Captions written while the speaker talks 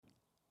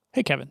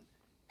Hey, Kevin.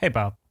 Hey,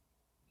 Bob.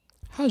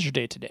 How's your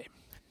day today?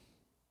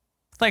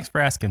 Thanks for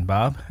asking,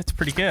 Bob. It's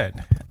pretty good.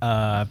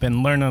 I've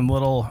been learning a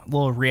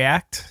little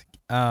React.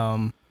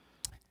 I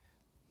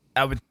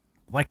would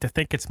like to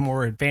think it's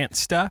more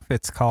advanced stuff.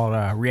 It's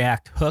called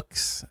React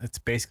hooks. It's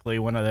basically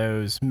one of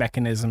those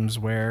mechanisms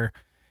where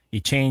you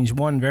change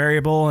one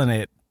variable and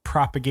it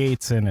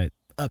propagates and it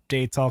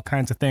updates all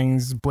kinds of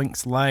things,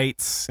 blinks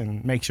lights,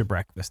 and makes you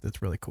breakfast.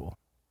 It's really cool.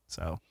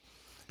 So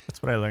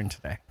that's what I learned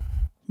today.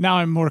 Now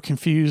I'm more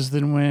confused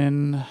than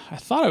when I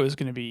thought I was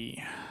going to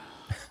be.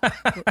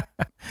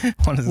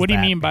 What do you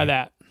mean by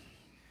that?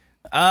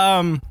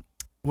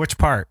 Which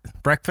part?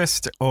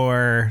 Breakfast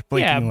or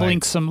blinking lights?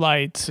 Blink some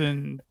lights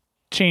and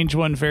change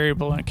one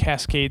variable and it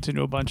cascades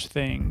into a bunch of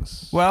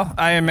things. Well,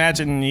 I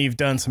imagine you've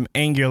done some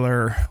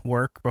Angular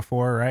work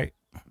before, right?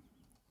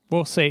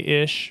 We'll say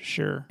ish,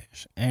 sure.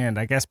 And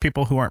I guess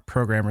people who aren't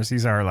programmers,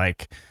 these are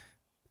like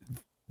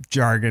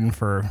jargon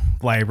for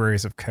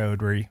libraries of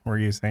code we're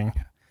using.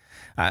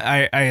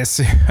 I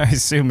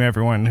assume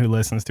everyone who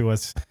listens to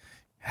us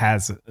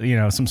has,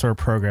 some sort of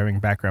programming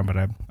background, but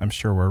I'm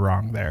sure we're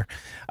wrong there.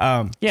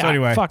 So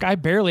anyway. I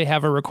barely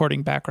have a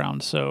recording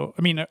background.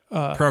 Programming.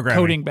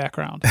 Coding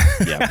background.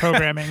 Yeah,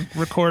 programming,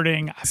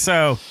 recording.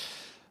 Sorry,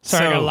 I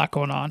got a lot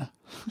going on.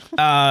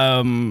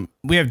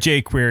 We have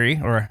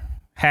jQuery or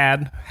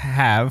have,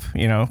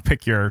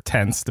 pick your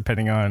tense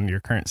depending on your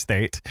current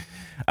state.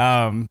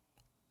 And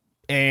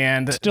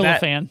still a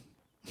fan.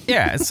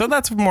 Yeah, so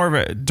that's more of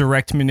a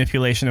direct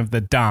manipulation of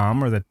the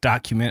DOM or the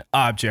document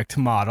object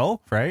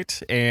model, right?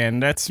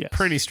 And that's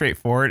pretty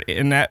straightforward.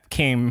 And that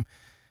came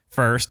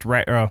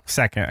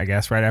second, I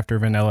guess, right after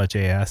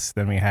Vanilla.js.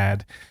 Then we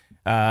had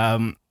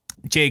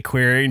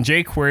jQuery, and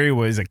jQuery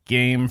was a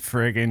game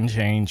friggin'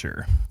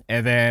 changer.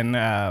 And then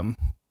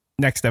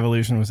next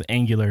evolution was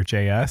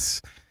Angular.js.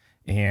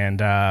 And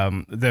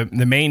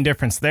the main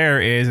difference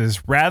there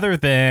is rather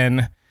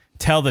than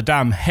tell the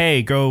DOM,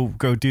 hey, go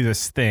do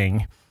this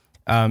thing,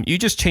 you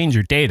just change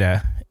your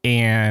data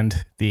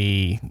and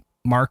the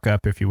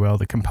markup, if you will,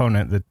 the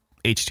component, the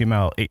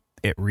HTML,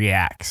 it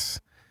reacts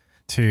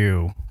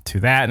to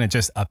that and it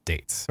just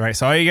updates, right?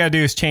 So all you got to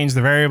do is change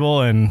the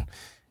variable and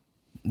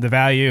the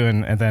value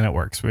and then it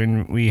works.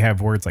 When we have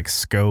words like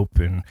scope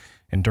and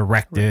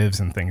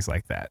directives and things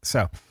like that.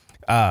 So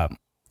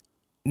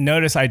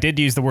notice I did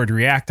use the word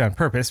React on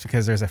purpose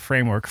because there's a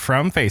framework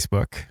from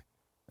Facebook.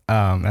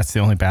 That's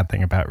the only bad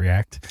thing about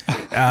React.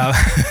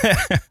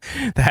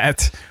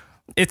 That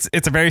it's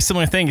a very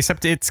similar thing,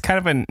 except it's kind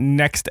of a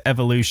next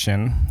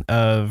evolution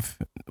of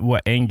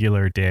what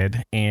Angular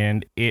did,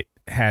 and it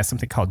has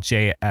something called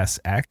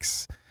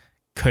JSX.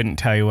 Couldn't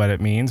tell you what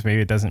it means.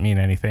 Maybe it doesn't mean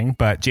anything,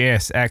 but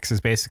JSX is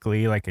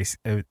basically like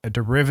a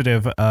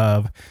derivative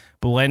of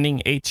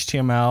blending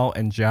HTML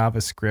and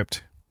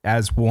JavaScript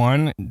as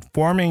one,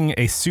 forming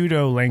a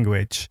pseudo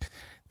language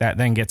that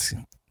then gets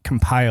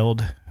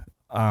compiled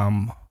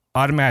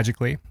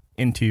automatically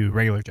into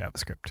regular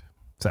JavaScript.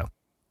 So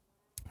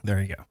there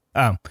you go.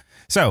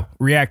 So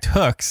React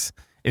hooks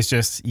is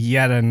just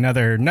yet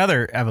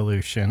another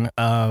evolution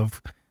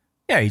of,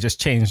 you just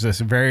change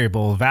this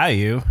variable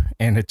value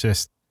and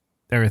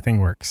everything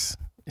works.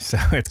 So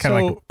it's kind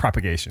of like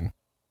propagation.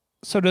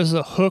 So does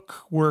the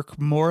hook work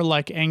more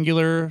like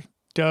Angular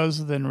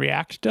does than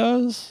React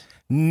does?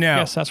 No. I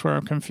guess that's where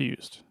I'm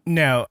confused.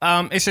 No,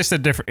 it's just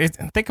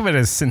think of it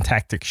as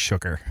syntactic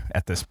sugar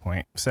at this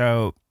point.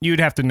 So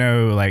you'd have to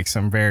know like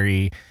some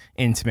very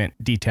intimate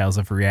details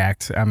of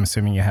React. I'm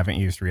assuming you haven't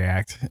used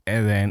React.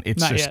 And then it's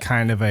Not just yet.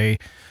 kind of a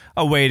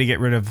way to get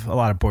rid of a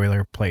lot of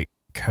boilerplate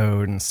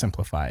code and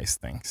simplifies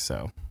things.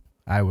 So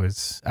I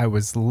was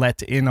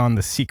let in on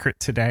the secret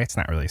today. It's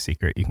not really a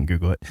secret. You can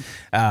Google it.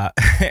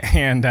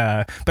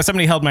 But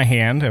somebody held my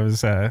hand. It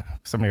was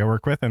somebody I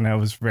work with, and that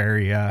was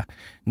very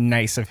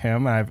nice of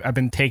him. I've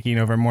been taking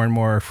over more and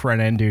more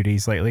front end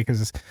duties lately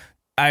because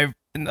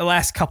in the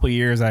last couple of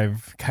years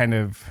I've kind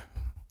of,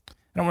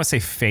 I don't want to say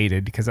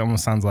faded because it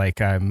almost sounds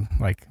like I'm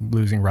like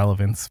losing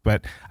relevance,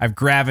 but I've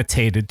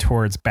gravitated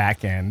towards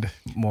back end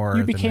more.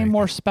 You became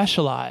more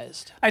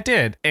specialized. I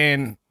did,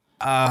 and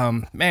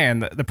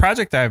the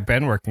project I've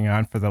been working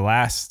on for the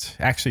last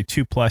actually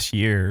 2+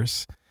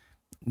 years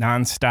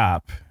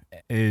nonstop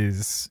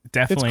is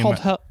definitely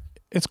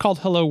it's called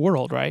Hello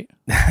World, right?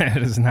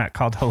 It is not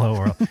called Hello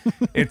World.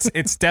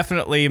 It's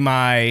definitely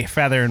my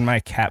feather in my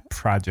cap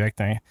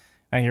project. I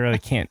really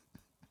can't,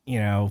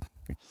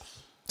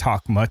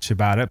 talk much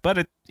about it, but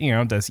it,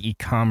 does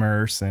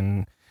e-commerce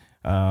and,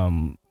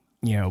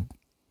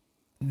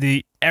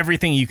 the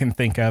everything you can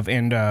think of.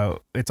 And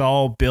it's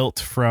all built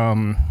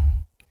from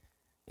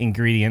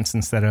ingredients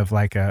instead of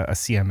like a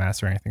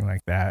CMS or anything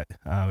like that.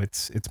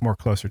 It's more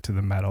closer to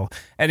the metal.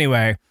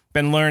 Anyway,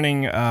 been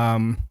learning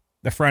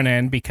the front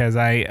end because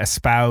I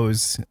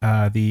espouse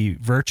the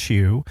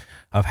virtue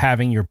of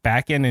having your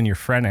back end and your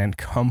front end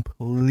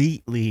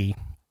completely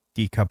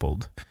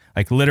decoupled.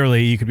 Like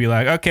literally you could be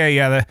like, okay,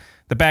 yeah,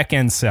 the back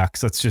end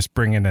sucks. Let's just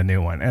bring in a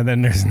new one. And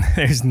then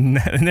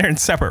they're in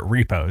separate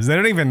repos. They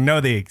don't even know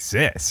they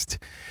exist.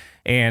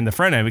 And the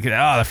front end,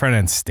 the front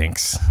end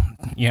stinks.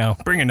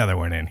 Bring another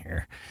one in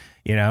here,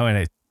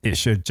 and it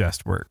should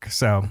just work.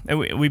 So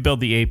we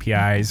build the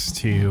APIs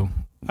to.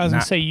 I was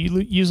going to say, you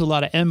use a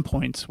lot of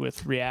endpoints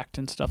with React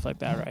and stuff like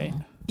that, right?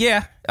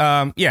 Yeah.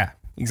 Yeah,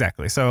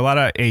 exactly. So a lot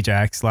of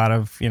Ajax, a lot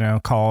of,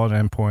 call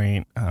and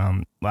endpoint.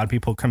 A lot of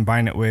people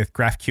combine it with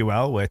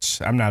GraphQL, which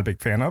I'm not a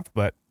big fan of,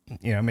 but,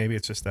 maybe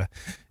it's just a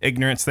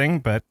ignorance thing.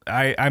 But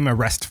I'm a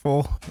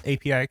RESTful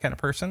API kind of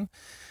person.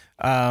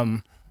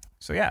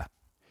 So, yeah.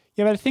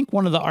 Yeah, but I think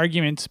one of the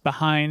arguments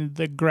behind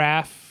the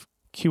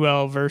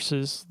GraphQL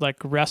versus like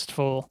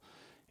RESTful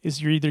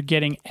is you're either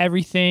getting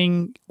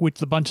everything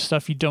with a bunch of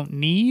stuff you don't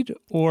need,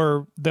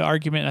 or the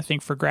argument I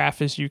think for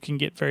Graph is you can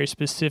get very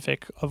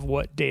specific of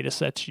what data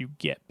sets you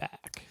get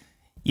back.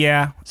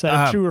 Yeah. Is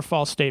that a true or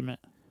false statement?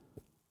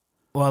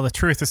 Well, the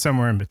truth is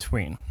somewhere in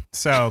between.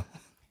 So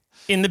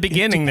in the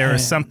beginning, there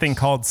was something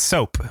called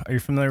SOAP. Are you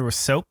familiar with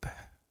SOAP?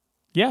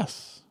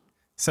 Yes.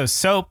 So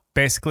SOAP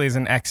basically is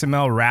an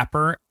XML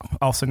wrapper,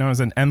 also known as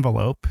an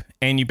envelope,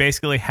 and you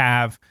basically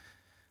have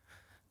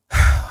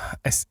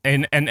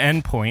an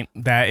endpoint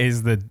that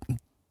is the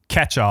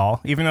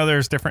catch-all. Even though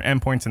there's different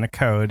endpoints in the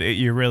code,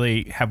 you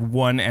really have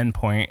one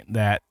endpoint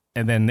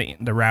and then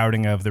the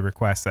routing of the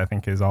request, I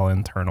think, is all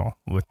internal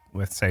with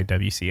say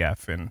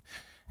WCF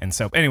and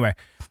SOAP. Anyway,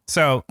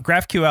 so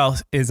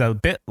GraphQL is a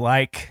bit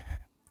like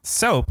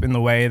SOAP in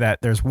the way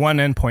that there's one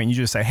endpoint. You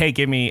just say, hey,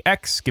 give me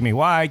X, give me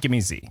Y, give me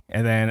Z.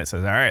 And then it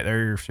says, all right,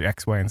 there's your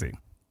X, Y, and Z.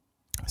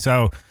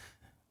 So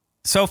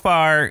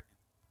far,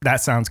 that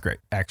sounds great,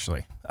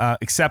 actually.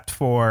 Except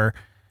for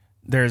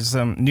there's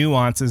some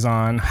nuances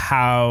on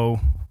how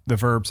the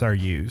verbs are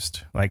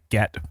used, like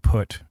get,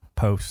 put,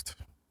 post,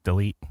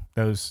 delete,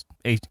 those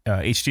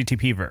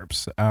HTTP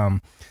verbs.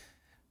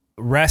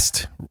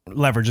 REST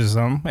leverages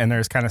them, and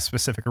there's kind of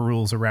specific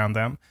rules around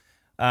them.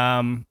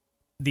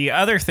 The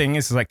other thing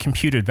is like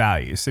computed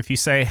values. If you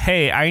say,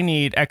 hey, I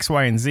need X,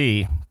 Y, and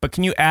Z, but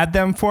can you add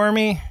them for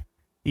me?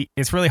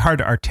 It's really hard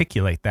to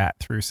articulate that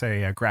through,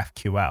 say, a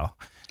GraphQL.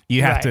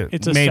 You have to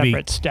it's a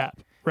separate step.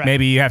 Right.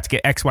 Maybe you have to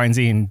get X, Y, and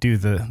Z and do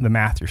the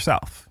math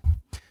yourself.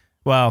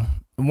 Well,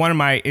 one of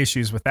my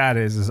issues with that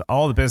is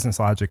all the business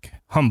logic,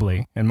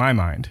 humbly, in my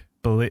mind,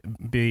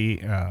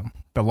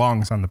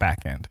 belongs on the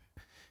back end.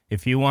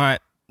 If you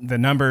want the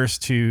numbers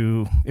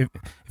to, if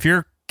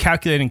you're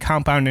calculating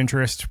compound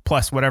interest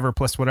plus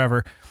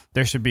whatever,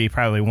 there should be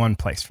probably one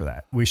place for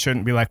that. We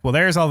shouldn't be like, well,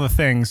 there's all the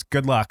things.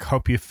 Good luck.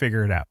 Hope you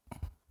figure it out.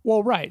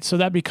 Well, right. So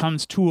that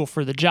becomes tool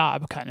for the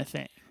job kind of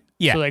thing.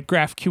 Yeah. So like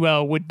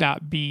GraphQL would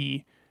not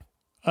be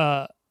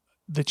the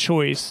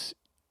choice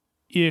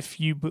if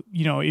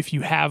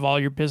you have all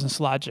your business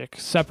logic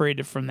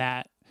separated from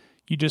that.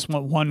 You just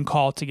want one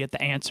call to get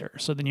the answer.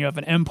 So then you have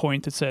an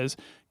endpoint that says,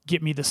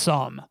 get me the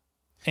sum,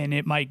 and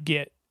it might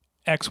get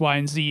X, Y,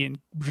 and Z and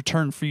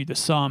return for you the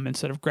sum,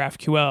 instead of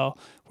GraphQL,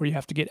 where you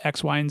have to get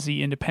X, Y, and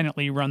Z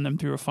independently, run them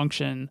through a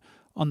function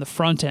on the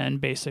front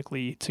end,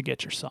 basically, to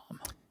get your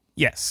sum.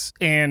 Yes.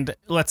 And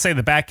let's say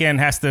the back end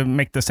has to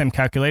make the same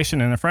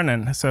calculation in the front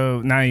end.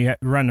 So now you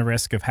run the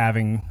risk of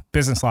having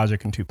business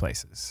logic in two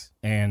places,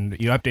 and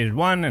you updated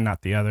one and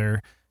not the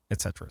other, et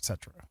cetera, et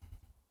cetera.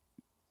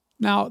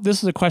 Now,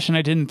 this is a question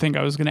I didn't think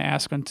I was going to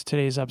ask on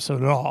today's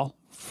episode at all.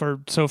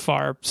 For so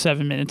far,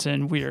 7 minutes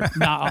in, we are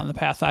not on the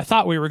path I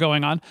thought we were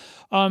going on.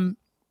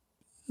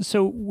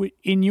 So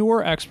in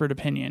your expert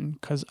opinion,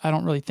 because I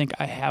don't really think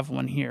I have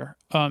one here,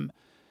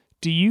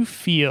 do you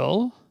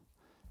feel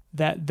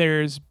that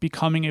there's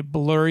becoming a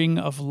blurring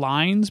of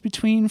lines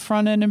between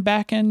front end and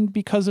back end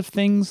because of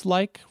things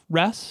like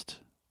REST?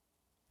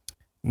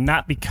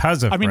 Not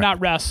because of not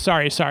REST.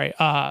 Sorry.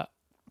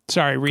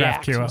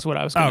 React is what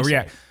I was going to say.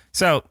 React.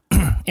 So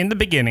in the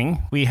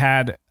beginning, we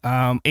had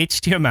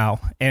HTML,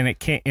 and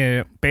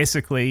it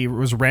basically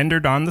was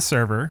rendered on the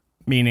server,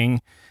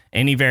 meaning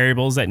any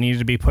variables that needed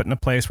to be put in a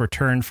place were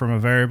turned from a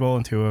variable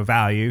into a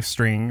value,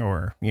 string,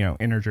 or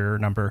integer or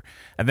number,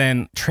 and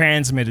then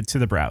transmitted to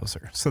the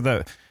browser.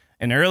 So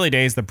in the early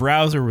days, the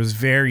browser was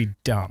very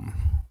dumb,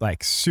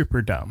 like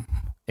super dumb.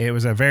 It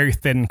was a very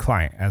thin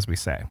client, as we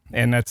say,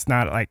 and that's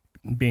not like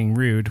being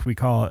rude. We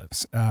call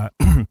it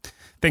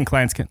thin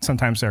clients.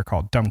 Sometimes they're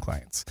called dumb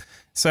clients.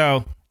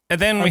 So, and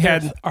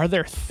then are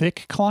there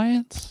thick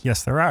clients?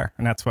 Yes, there are.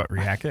 And that's what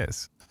React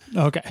is.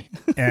 Okay.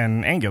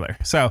 And Angular.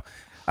 So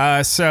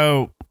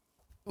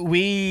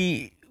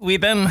we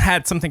then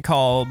had something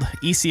called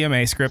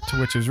ECMA script,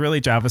 which is really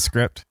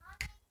JavaScript.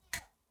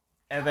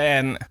 And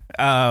then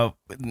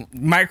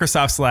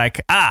Microsoft's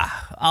like,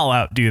 I'll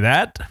outdo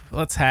that.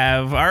 Let's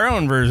have our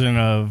own version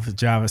of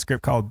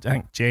JavaScript called, I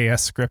think, JS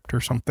script or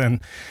something,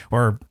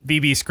 or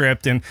VB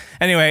script. And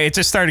anyway, it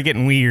just started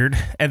getting weird.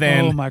 And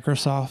then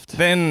Microsoft.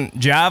 Then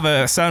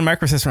Java, Sun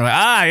Microsystems were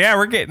like, yeah,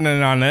 we're getting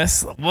in on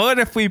this. What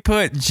if we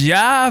put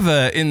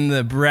Java in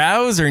the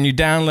browser and you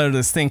download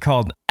this thing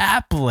called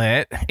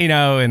Applet?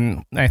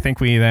 And I think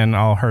we then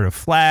all heard of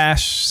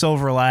Flash,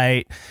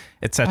 Silverlight,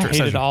 etc. I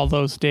hated all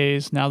those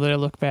days now that I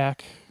look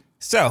back.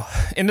 So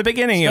in the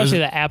beginning, especially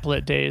the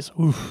applet days.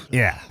 Oof.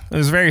 Yeah, it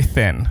was very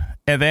thin.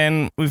 And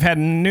then we've had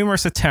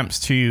numerous attempts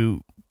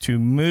to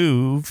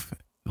move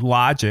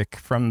logic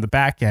from the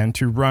back end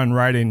to run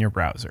right in your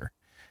browser,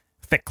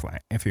 thick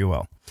client, if you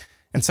will.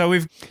 And so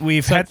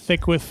we've had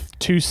thick with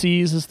 2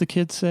 C's, as the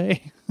kids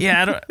say.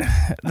 Yeah,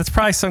 that's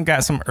probably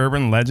some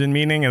urban legend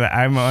meaning that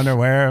I'm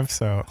unaware of.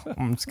 So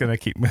I'm just gonna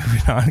keep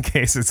moving on in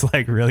case it's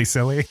like really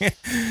silly.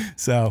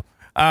 So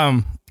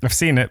I've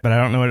seen it, but I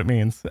don't know what it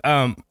means.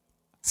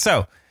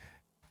 So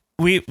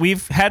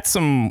we've had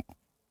some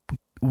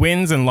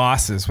wins and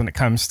losses when it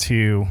comes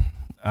to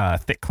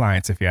thick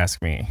clients, if you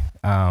ask me.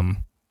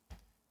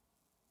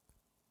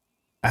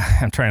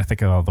 I'm trying to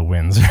think of all the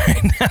wins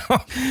right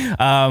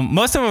now.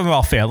 Most of them have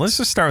all failed. Let's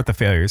just start with the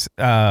failures.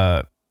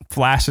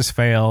 Flash has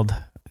failed.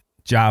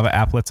 Java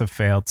applets have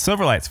failed.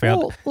 Silverlight's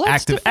failed.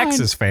 ActiveX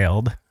has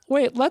failed.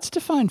 Wait, let's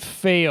define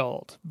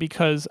failed,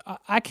 because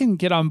I can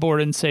get on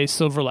board and say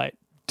Silverlight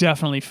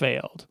definitely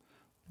failed,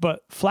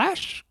 but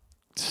Flash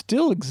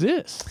still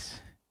exists.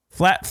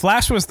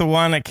 Flash was the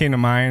one that came to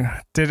mind.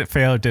 Did it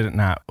fail or did it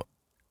not?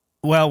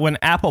 Well, when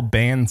Apple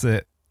bans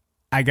it,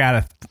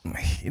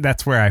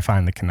 that's where I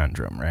find the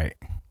conundrum, right?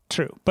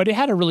 True, but it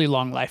had a really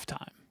long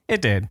lifetime.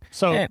 It did.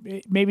 So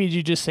maybe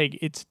you just say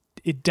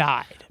it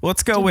died.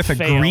 Let's go with a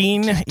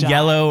green,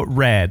 yellow,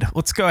 red.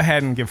 Let's go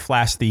ahead and give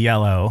Flash the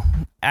yellow.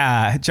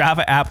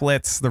 Java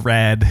applets the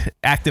red.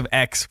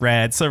 ActiveX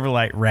red.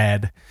 Silverlight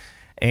red.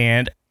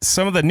 And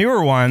some of the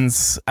newer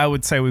ones, I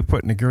would say we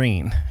put in the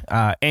green.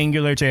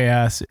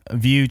 AngularJS,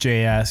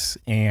 Vue.js,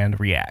 and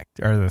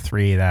React are the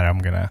 3 that I'm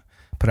going to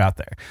put out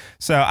there.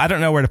 So I don't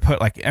know where to put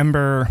like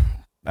Ember,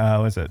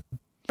 was it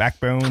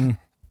Backbone?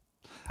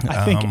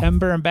 I think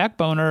Ember and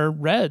Backbone are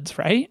reds,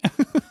 right?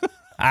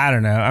 I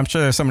don't know. I'm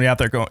sure there's somebody out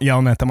there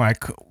yelling at the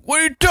mic.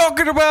 What are you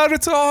talking about?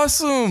 It's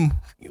awesome.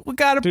 We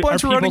got a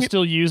bunch of running. Are people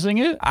still it. using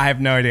it? I have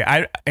no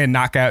idea. And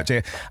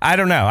Knockout.js. I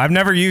don't know. I've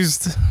never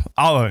used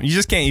all of them. You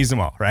just can't use them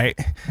all, right?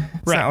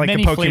 It's not like a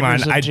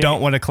Pokemon. I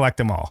don't want to collect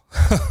them all.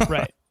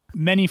 Right.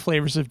 Many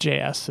flavors of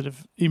JS that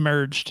have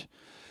emerged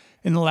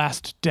in the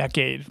last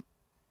decade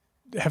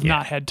have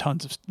not had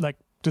tons of, like,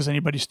 does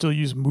anybody still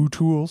use Moo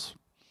tools?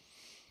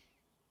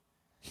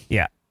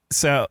 Yeah.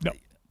 So no.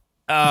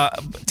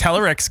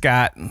 Telerik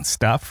got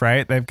stuff,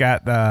 right? They've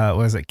got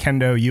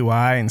Kendo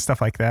UI and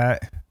stuff like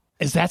that.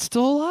 Is that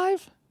still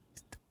alive?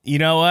 You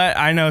know what?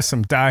 I know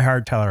some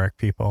diehard Telerik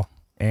people,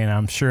 and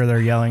I'm sure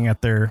they're yelling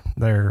at their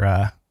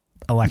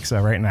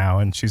Alexa right now,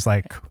 and she's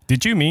like,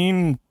 "Did you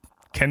mean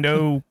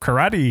Kendo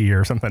Karate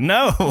or something?"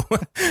 No.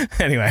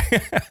 Anyway.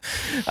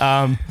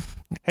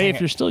 Hey, if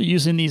you're still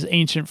using these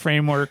ancient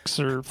frameworks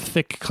or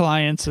thick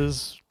clients,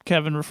 as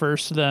Kevin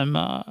refers to them,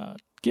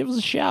 give us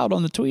a shout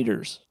on the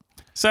tweeters.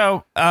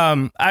 So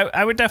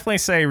I would definitely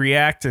say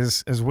React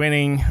is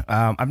winning.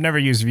 I've never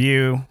used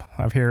Vue.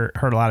 I've heard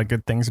a lot of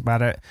good things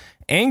about it.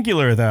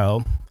 Angular,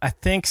 though, I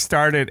think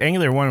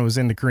Angular 1 was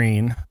in the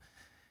green.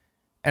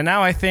 And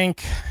now I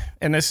think,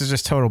 and this is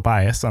just total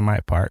bias on my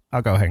part,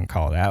 I'll go ahead and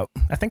call it out.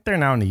 I think they're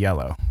now in the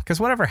yellow. Because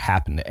whatever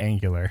happened to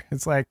Angular?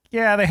 It's like,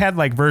 yeah, they had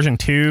like version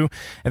 2,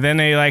 and then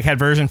they like had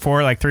version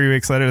 4 like 3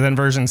 weeks later, then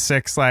version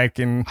 6 like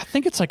in... I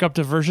think it's like up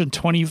to version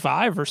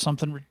 25 or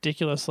something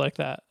ridiculous like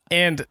that.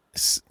 And,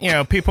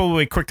 people will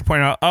be quick to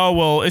point out, oh,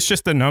 well, it's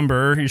just a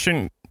number. You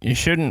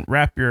shouldn't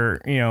wrap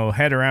your,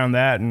 head around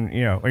that, and,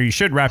 or you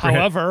should wrap your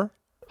head.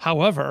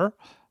 However,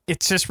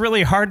 it's just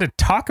really hard to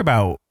talk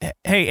about.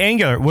 Hey,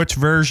 Angular, which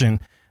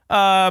version?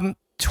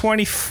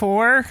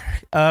 24.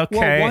 Okay.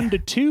 Well,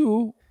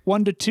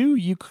 1 to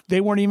 2,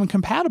 they weren't even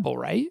compatible,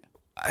 right?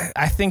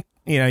 I think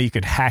you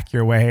could hack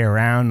your way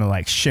around and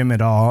like shim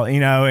it all,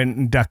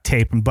 and duct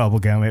tape and bubble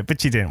gum it,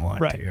 but you didn't want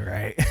to,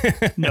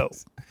 right? No.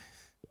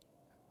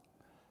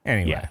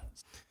 Anyway, yeah.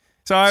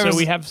 So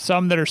we have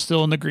some that are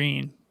still in the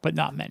green, but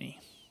not many.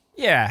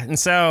 Yeah, and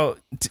so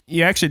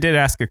you actually did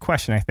ask a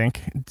question, I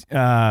think.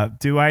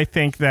 Do I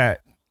think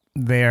that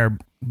they're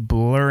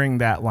blurring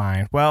that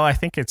line? Well, I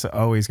think it's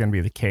always going to be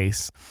the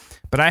case.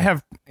 But I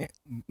have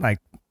like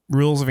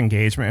rules of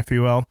engagement, if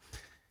you will.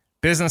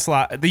 Business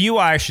law, the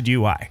UI should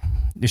UI.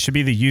 It should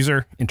be the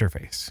user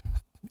interface.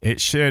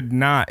 It should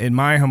not, in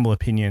my humble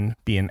opinion,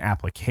 be an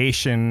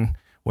application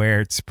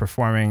where it's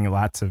performing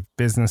lots of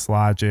business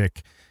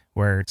logic,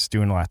 where it's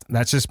doing a lot.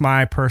 That's just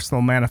my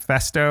personal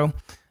manifesto.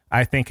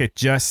 I think it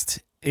just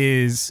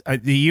is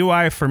the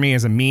UI for me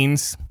is a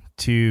means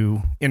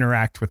to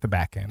interact with the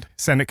backend.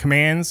 Send it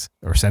commands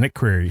or send it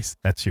queries.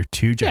 That's your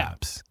 2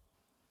 jobs.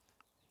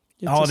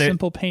 Yeah. It's a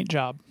simple paint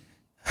job.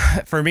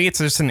 For me, it's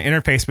just an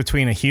interface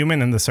between a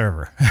human and the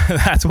server.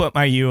 That's what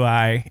my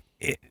UI.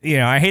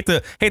 I hate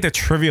to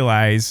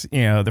trivialize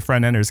the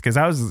front enders, because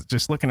I was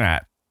just looking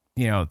at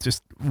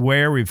just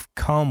where we've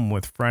come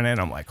with front end.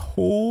 I'm like,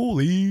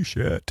 holy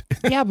shit.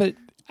 Yeah, but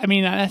I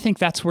mean, I think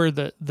that's where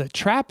the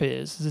trap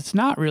is. It's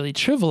not really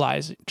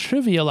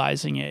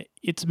trivializing it.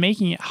 It's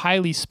making it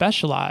highly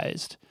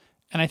specialized.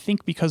 And I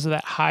think because of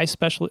that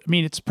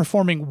it's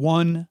performing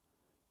one,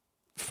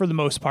 for the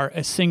most part,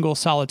 a single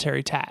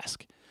solitary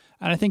task.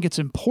 And I think it's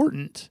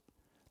important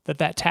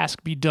that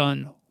task be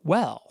done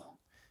well.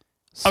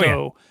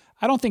 So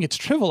I don't think it's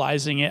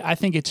trivializing it. I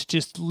think it's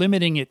just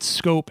limiting its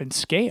scope and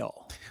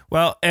scale.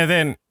 Well, and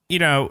then,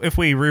 if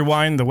we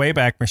rewind the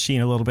Wayback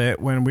Machine a little bit,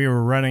 when we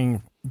were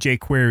running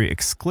jQuery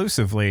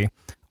exclusively,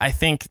 I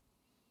think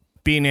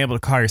being able to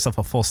call yourself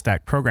a full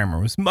stack programmer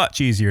was much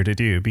easier to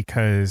do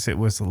because it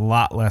was a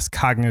lot less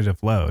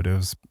cognitive load. It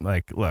was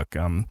like, look,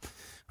 I'm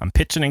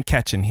pitching and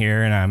catching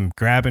here, and I'm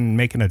grabbing,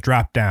 making a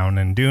drop down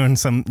and doing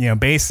some,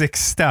 basic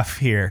stuff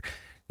here.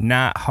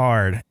 Not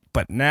hard.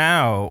 But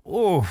now,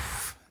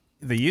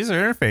 the user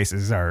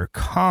interfaces are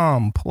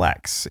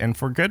complex, and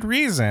for good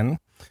reason.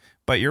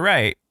 But you're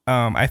right.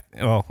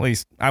 At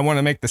least I want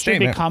to make the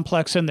statement. Should be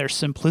complex in their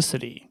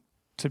simplicity,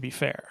 to be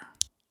fair.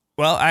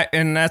 Well,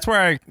 and that's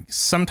where I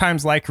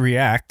sometimes like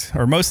React,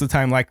 or most of the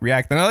time like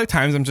React. And other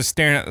times I'm just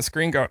staring at the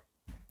screen going,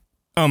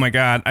 oh my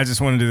God, I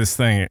just want to do this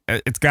thing.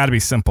 It's got to be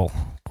simple.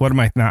 What am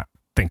I not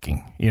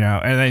thinking?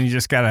 And then you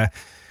just gotta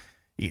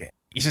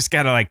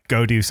like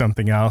go do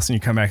something else, and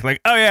you come back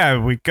like, oh yeah,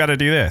 we got to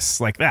do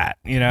this like that,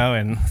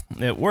 and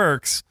it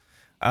works.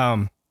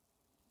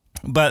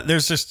 But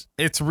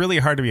it's really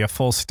hard to be a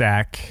full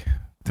stack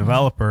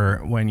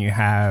developer when you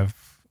have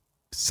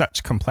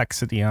such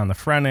complexity on the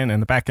front end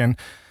and the back end.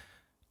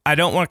 I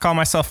don't want to call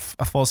myself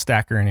a full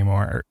stacker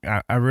anymore.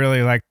 I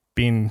really like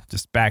being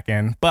just back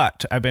end,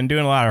 but I've been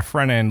doing a lot of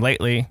front end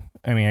lately.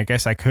 I mean, I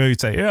guess I could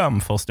say, yeah, I'm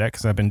a full stack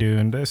because I've been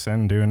doing this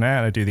and doing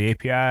that. I do the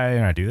API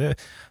and I do this,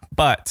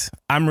 but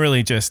I'm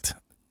really just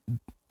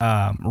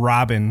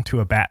Robin to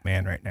a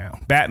Batman right now.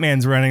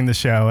 Batman's running the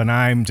show, and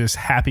I'm just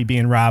happy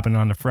being Robin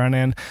on the front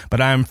end,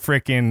 but I'm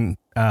freaking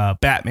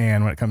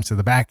Batman when it comes to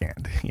the back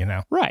end,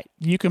 Right.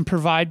 You can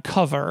provide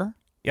cover.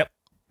 Yep.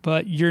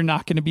 But you're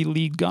not going to be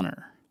lead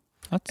gunner.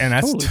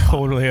 That's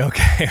totally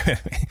okay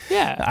with me.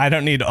 Yeah. I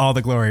don't need all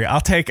the glory.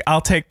 I'll take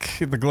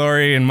the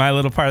glory in my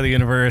little part of the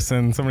universe,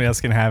 and somebody else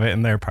can have it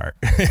in their part.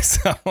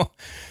 So,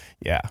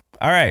 yeah.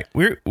 All right.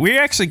 We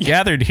actually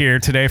gathered here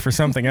today for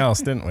something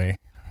else, didn't we?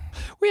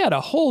 We had a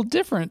whole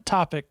different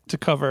topic to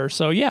cover.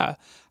 So, yeah,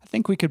 I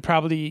think we could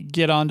probably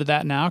get onto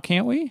that now,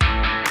 can't we?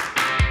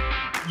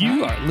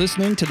 You are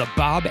listening to the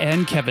Bob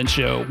and Kevin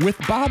Show with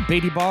Bob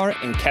Beattybar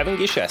and Kevin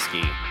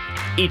Gishesky.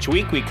 Each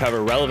week we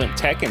cover relevant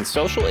tech and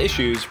social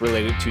issues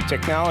related to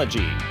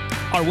technology.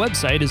 Our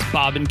website is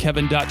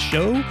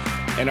bobandkevin.show.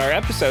 And our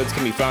episodes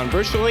can be found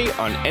virtually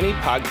on any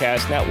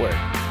podcast network.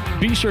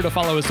 Be sure to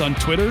follow us on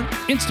Twitter,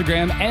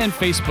 Instagram, and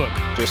Facebook.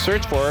 Just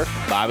search for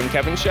Bob and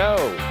Kevin Show.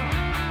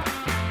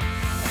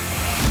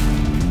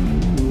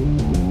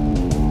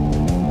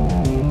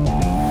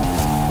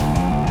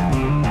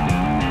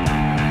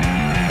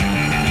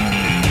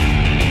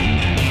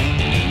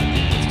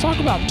 Talk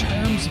about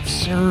terms of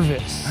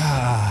service.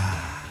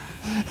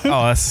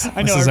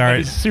 I know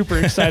everybody's super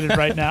excited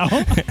right now.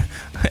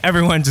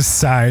 Everyone just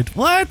sighed.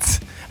 What?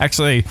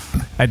 Actually,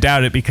 I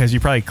doubt it, because you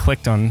probably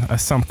clicked on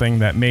something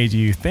that made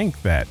you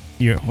think that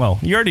you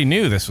already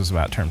knew this was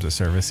about terms of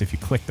service if you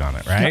clicked on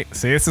it, right? No.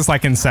 See, this is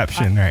like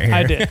Inception right here.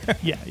 I did.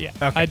 Yeah.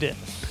 Okay. I did.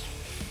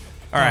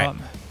 All right.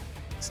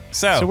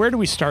 So where do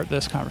we start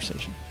this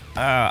conversation?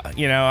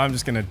 I'm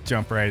just going to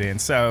jump right in.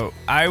 So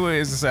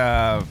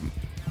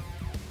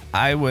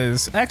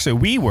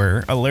we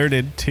were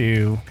alerted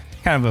to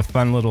kind of a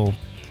fun little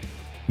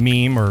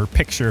meme or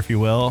picture, if you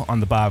will, on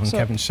the Bob and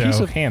Kevin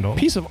Show handle.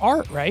 Piece of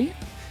art, right?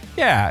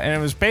 Yeah, and it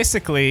was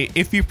basically,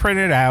 if you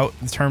printed out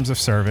the terms of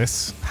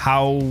service,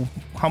 how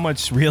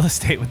much real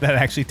estate would that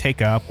actually take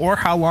up, or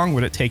how long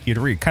would it take you to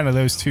read? Kind of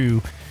those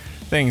two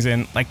things.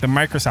 And like the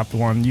Microsoft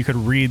one, you could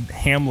read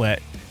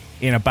Hamlet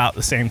in about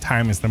the same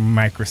time as the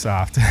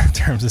Microsoft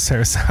terms of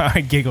service. So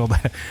I giggled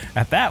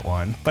at that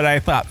one, but I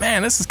thought,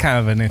 man, this is kind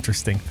of an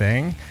interesting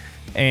thing.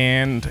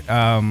 And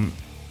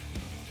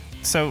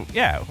so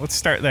yeah, let's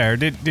start there.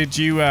 Did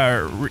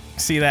you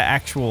see that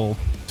actual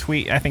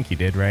tweet? I think you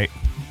did, right?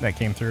 That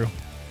came through.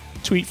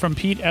 Tweet from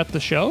Pete at the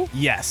show?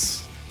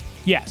 Yes.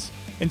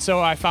 And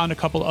so I found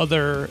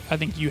I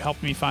think you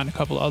helped me find a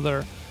couple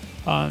other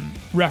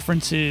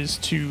references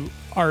to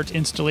art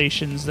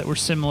installations that were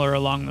similar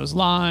along those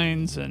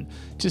lines, and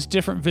just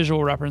different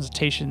visual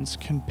representations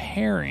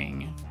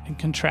comparing and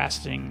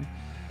contrasting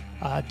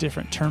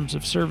different terms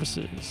of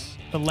services,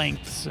 the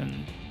lengths,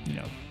 and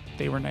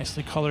they were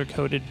nicely color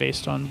coded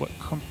based on what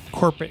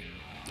corporate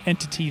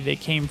entity they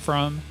came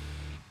from.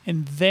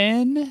 And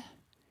then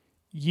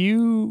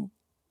you,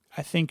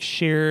 I think,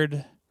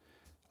 shared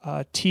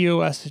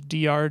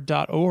tosdr.org,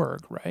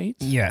 right?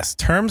 Yes.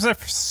 Terms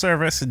of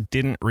service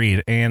didn't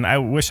read, and I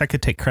wish I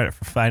could take credit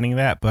for finding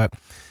that, but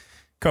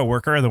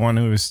coworker, the one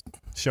who was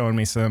showing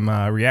me some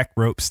React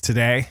ropes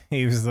today,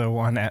 he was the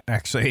one that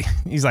actually,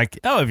 he's like,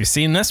 oh, have you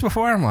seen this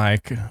before? I'm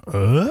like,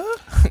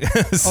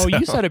 So,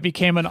 you said it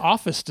became an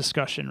office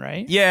discussion,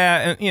 right?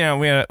 Yeah, and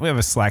we have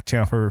a Slack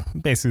channel for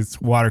basically it's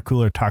water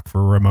cooler talk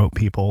for remote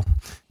people,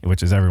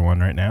 which is everyone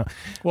right now.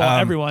 Well,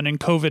 everyone in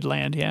COVID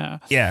land, yeah.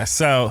 Yeah,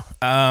 so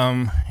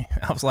I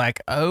was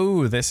like,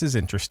 oh, this is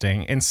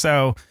interesting. And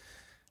so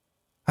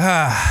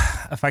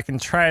if I can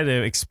try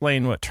to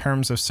explain what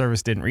terms of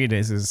service didn't read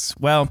is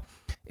well,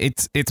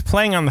 it's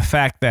playing on the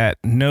fact that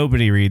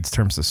nobody reads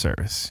terms of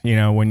service. You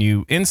know, when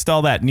you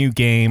install that new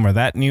game or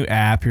that new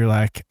app, you're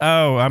like,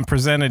 oh, I'm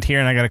presented here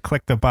and I got to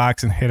click the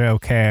box and hit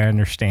OK, I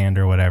understand,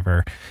 or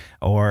whatever.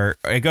 Or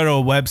I go to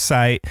a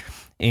website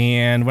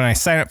and when I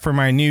sign up for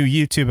my new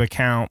YouTube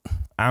account,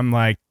 I'm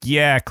like,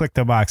 yeah, click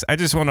the box. I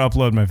just want to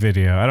upload my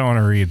video. I don't want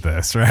to read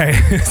this, right?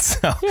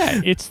 So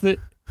yeah, this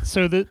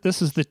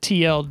is the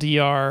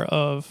TLDR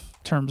of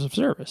terms of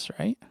service,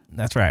 right?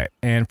 That's right.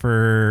 And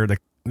for the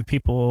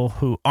people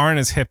who aren't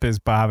as hip as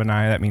Bob and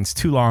I, that means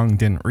too long,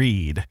 didn't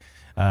read.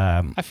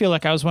 I feel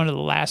like I was one of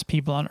the last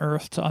people on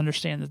earth to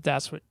understand that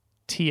that's what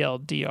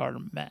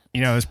TLDR meant.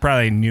 You know, there's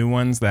probably new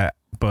ones that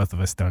both of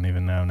us don't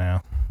even know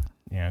now.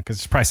 Yeah, because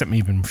it's probably something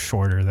even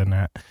shorter than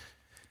that.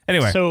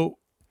 Anyway. So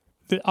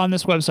on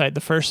this website, the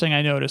first thing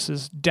I notice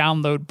is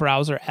download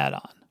browser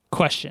add-on.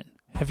 Question: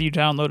 have you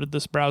downloaded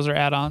this browser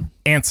add-on?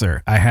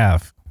 Answer: I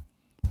have.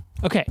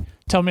 Okay,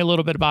 tell me a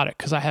little bit about it,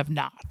 because I have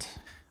not.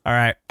 All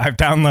right, I've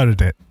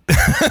downloaded it.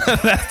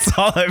 That's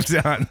all I've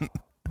done.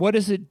 What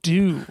does it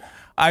do?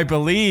 I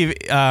believe.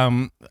 Let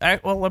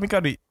me go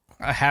to.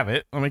 I have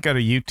it. Let me go to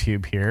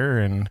YouTube here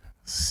and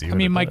see.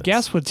 My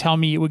guess would tell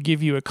me it would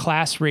give you a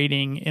class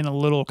rating in a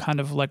little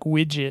kind of like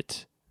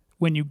widget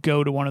when you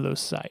go to one of those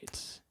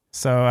sites.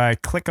 So I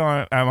click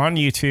on. I'm on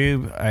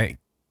YouTube.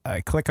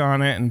 I click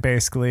on it, and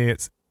basically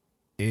it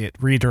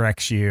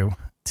redirects you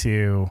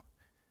to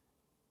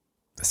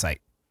the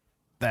site.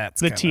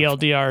 That's the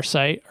TLDR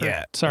site.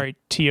 Yeah. Sorry,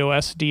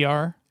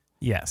 TOSDR.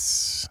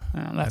 Yes.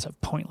 Oh, that's a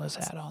pointless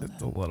add-on.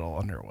 It's a little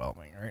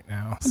underwhelming right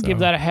now. I'll give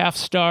that a half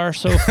star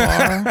so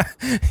far.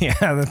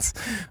 Yeah,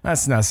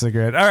 that's not so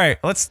good. All right,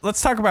 let's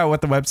talk about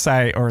what the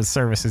website or the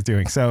service is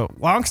doing. So,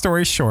 long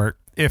story short,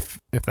 if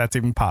that's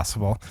even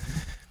possible,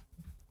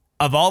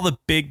 of all the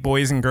big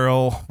boys and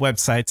girl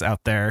websites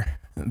out there,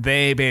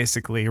 they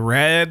basically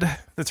read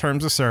the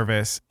terms of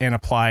service and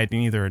applied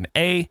either an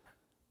A,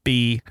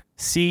 B,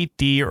 C,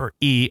 D, or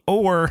E,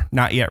 or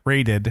not yet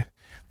rated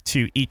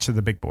to each of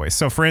the big boys.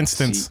 So for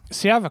instance...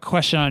 See, I have a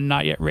question on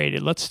not yet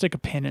rated. Let's stick a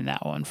pin in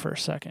that one for a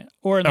second.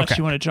 Or unless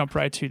you want to jump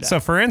right to that. So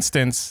for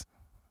instance...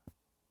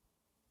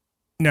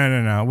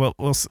 No.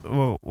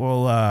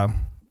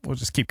 We'll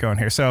just keep going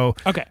here. So...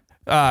 Okay.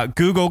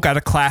 Google got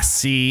a class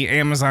C,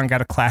 Amazon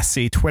got a class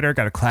C, Twitter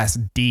got a class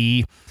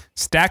D.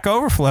 Stack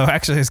Overflow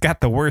actually has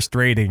got the worst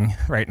rating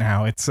right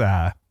now. It's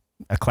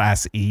a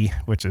class E,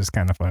 which is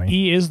kind of funny.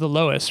 E is the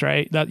lowest,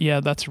 right?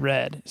 That's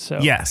red. So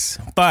yes,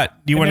 but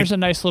there's a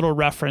nice little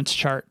reference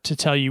chart to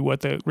tell you what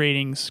the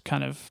ratings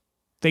kind of,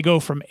 they go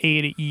from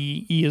A to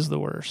E. E is the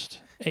worst.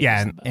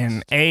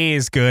 And A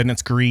is good and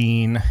it's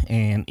green,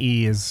 and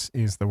E is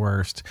the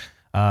worst.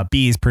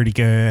 B is pretty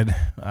good.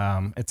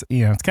 It's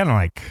it's kind of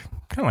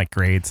like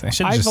grades. I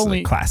should just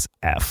like class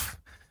F.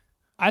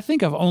 I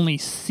think I've only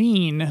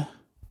seen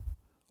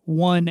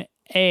one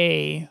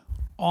A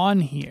on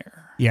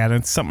here. Yeah,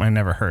 that's something I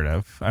never heard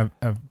of. I've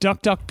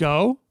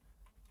DuckDuckGo.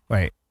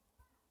 Wait.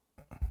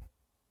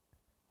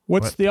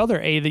 What's the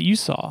other A that you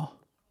saw?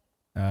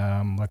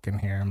 I'm looking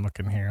here.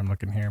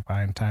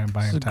 Buying time.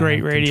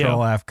 Great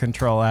radio.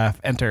 Control F.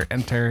 Enter.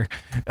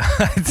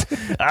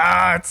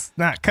 It's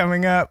not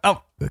coming up.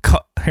 Oh,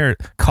 here.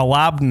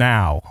 Collab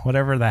Now.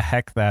 Whatever the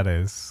heck that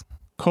is.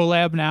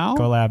 Collab Now?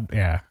 Collab,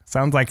 yeah.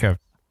 Sounds like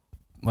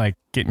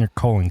getting your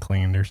colon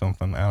cleaned or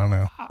something. I don't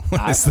know.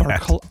 What is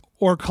that?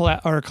 Or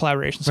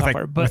collaboration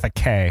software. With a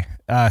K.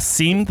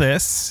 Seam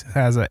This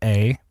has an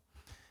A.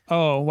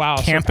 Oh, wow.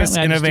 Campus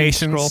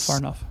Innovations. Scroll far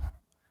enough.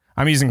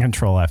 I'm using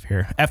Control F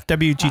here.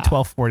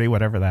 FWG1240,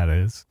 whatever that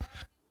is.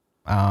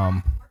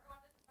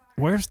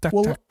 Where's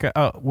DuckDuckGo?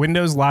 Oh,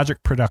 Windows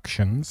Logic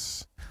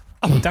Productions.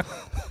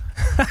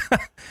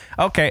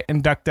 Okay,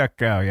 and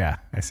DuckDuckGo. Yeah,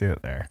 I see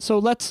it there.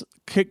 So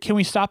can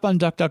we stop on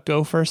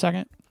DuckDuckGo for a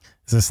second?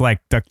 Is this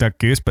like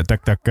DuckDuckGoose, but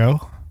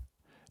DuckDuckGo?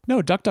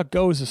 No,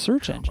 DuckDuckGo is a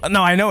search engine.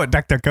 No, I know what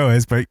DuckDuckGo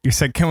is, but you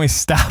said, can we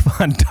stop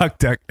on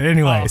DuckDuck?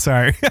 Anyway,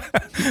 sorry.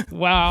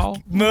 Wow.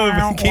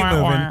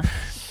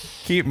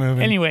 Keep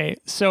moving. Anyway,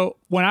 so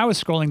when I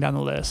was scrolling down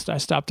the list, I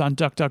stopped on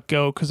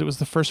DuckDuckGo because it was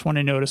the first one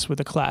I noticed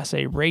with a Class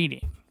A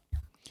rating.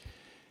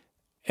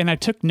 And I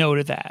took note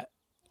of that.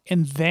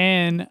 And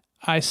then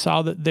I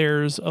saw that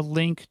there's a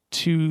link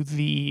to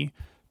the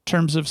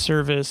Terms of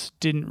Service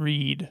Didn't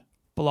Read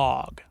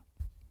blog,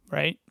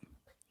 right?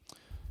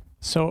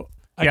 So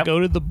I go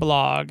to the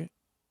blog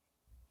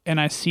and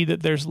I see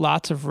that there's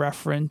lots of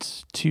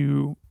reference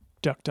to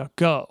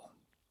DuckDuckGo.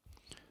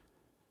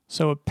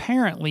 So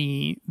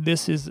apparently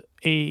this is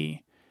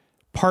a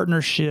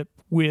partnership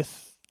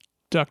with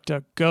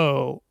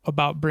DuckDuckGo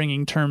about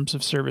bringing terms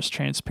of service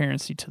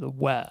transparency to the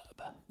web.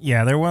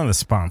 Yeah, they're one of the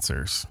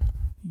sponsors.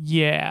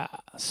 Yeah.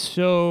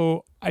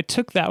 So I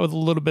took that with a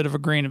little bit of a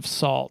grain of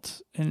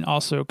salt and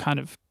also kind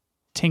of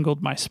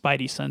tingled my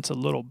spidey sense a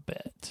little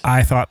bit.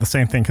 I thought the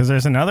same thing because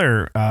there's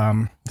another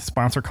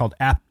sponsor called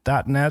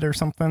app.net or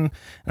something.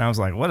 And I was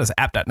like, what is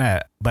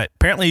app.net? But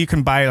apparently you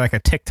can buy like a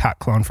TikTok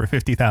clone for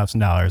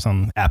 $50,000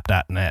 on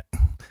app.net.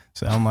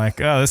 So I'm like,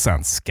 oh, this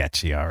sounds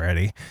sketchy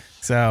already.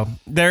 So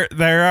there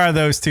are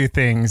those two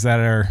things that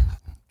are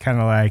kind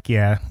of like,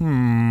 yeah,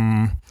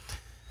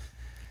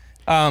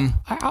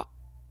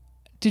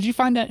 Did you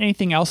find out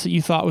anything else that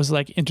you thought was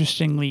like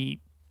interestingly,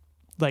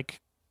 like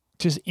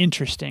just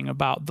interesting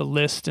about the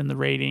list and the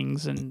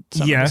ratings and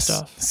some of the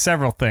stuff? Yes,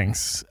 several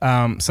things.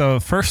 So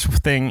first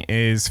thing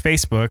is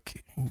Facebook.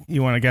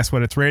 You want to guess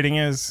what its rating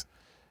is?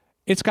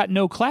 It's got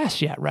no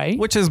class yet, right?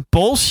 Which is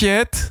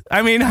bullshit.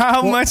 I mean,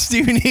 how much do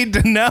you need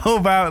to know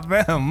about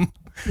them?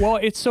 Well,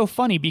 it's so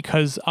funny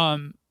because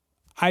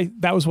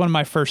that was one of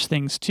my first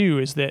things too,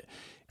 is that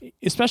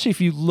especially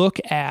if you look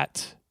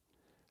at,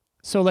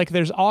 so like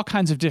there's all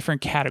kinds of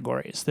different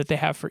categories that they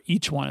have for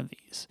each one of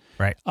these.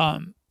 Right.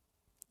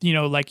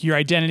 Like your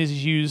identity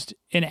is used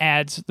in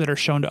ads that are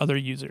shown to other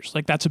users.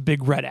 Like that's a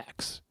big red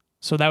X.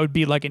 So that would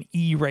be like an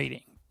E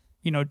rating,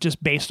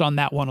 just based on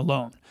that one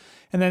alone.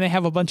 And then they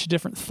have a bunch of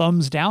different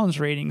thumbs downs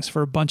ratings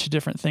for a bunch of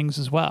different things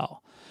as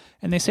well.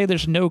 And they say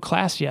there's no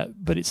class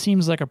yet, but it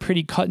seems like a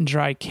pretty cut and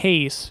dry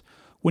case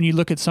when you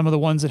look at some of the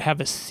ones that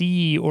have a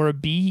C or a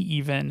B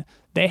even.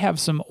 They have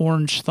some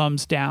orange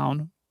thumbs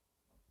down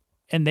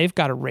and they've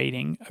got a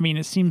rating. I mean,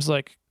 it seems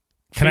like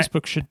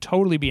Facebook should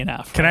totally be an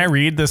F. Can I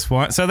read this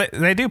one? So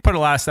they do put a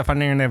lot of stuff on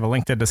there and they have a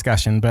link to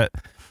discussion, but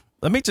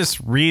let me just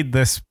read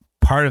this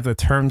part of the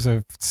terms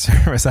of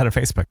service out of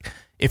Facebook.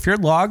 If you're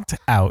logged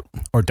out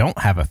or don't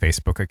have a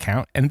Facebook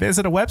account and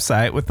visit a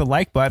website with the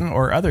like button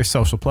or other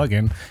social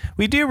plugin,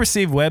 we do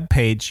receive web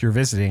page you're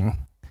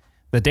visiting,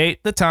 the date,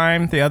 the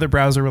time, the other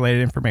browser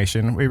related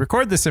information. We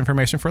record this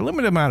information for a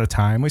limited amount of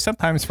time. We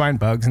sometimes find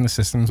bugs in the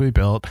systems we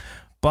built.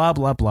 Blah,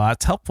 blah, blah.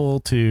 It's helpful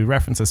to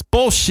reference this.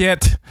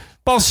 Bullshit.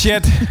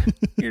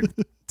 You're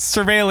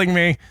surveilling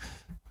me.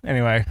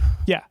 Anyway.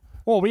 Yeah.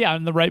 Well, yeah,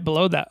 and right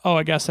below that. Oh,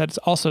 I guess that's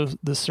also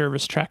the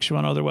service tracks you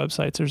on other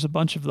websites. There's a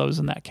bunch of those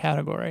in that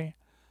category.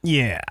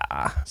 Yeah.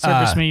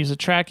 Service may use a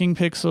tracking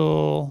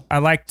pixel. I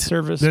liked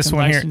service this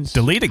one here. license.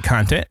 Deleted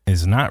content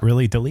is not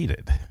really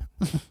deleted.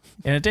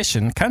 In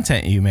addition,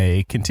 content you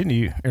may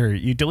continue or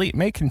you delete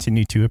may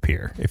continue to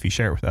appear if you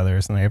share it with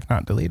others and they have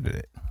not deleted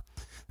it.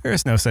 There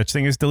is no such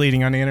thing as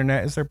deleting on the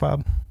internet, is there,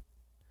 Bob?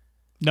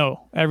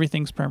 No,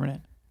 everything's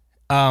permanent.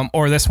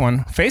 Or this one,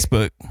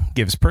 Facebook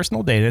gives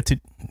personal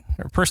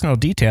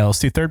details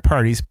to third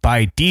parties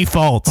by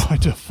default. By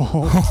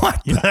default.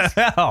 What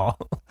the hell?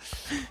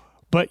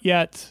 But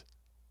yet,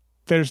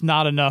 there's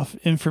not enough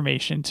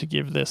information to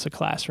give this a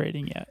class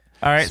rating yet.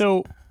 All right.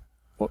 So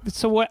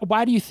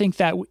why do you think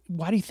that?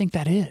 Why do you think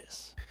that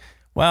is?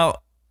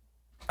 Well,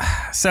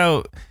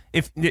 so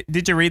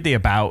did you read the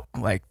about,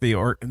 like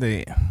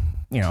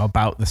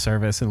about the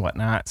service and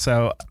whatnot?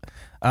 So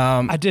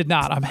I did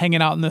not. I'm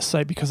hanging out on this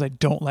site because I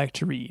don't like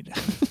to read.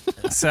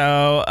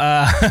 So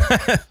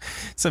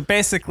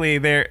basically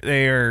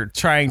they are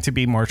trying to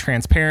be more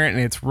transparent,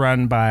 and it's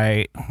run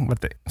by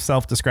what they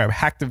self-describe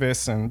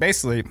hacktivists and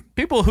basically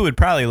people who would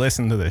probably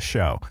listen to this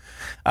show,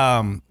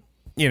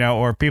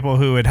 or people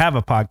who would have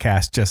a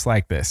podcast just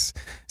like this.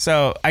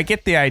 So I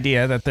get the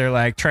idea that they're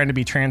like trying to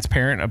be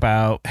transparent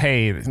about,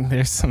 hey,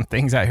 there's some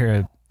things out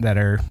here that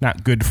are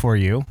not good for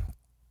you.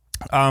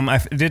 I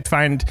did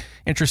find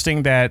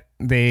interesting that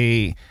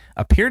they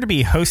appear to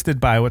be hosted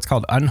by what's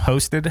called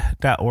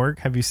unhosted.org.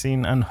 Have you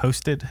seen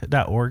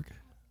unhosted.org?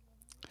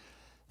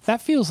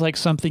 That feels like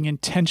something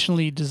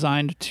intentionally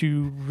designed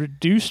to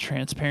reduce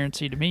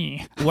transparency to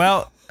me.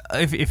 Well,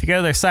 if you go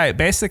to their site,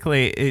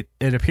 basically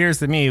it appears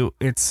to me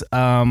it's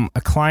a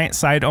client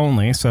side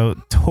only, so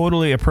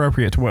totally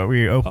appropriate to what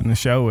we open the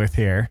show with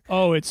here.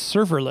 Oh, it's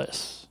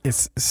serverless.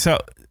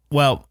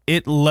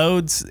 It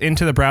loads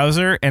into the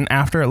browser, and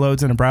after it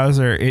loads in a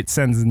browser, it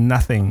sends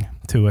nothing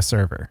to a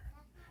server.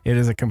 It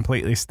is a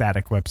completely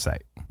static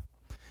website.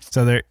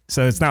 So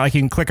it's not like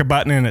you can click a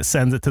button and it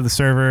sends it to the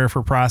server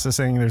for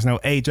processing. There's no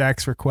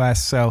AJAX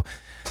request. So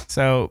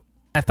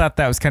I thought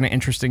that was kind of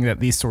interesting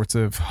that these sorts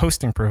of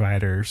hosting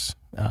providers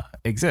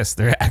exist.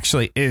 There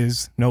actually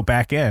is no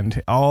back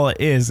end. All it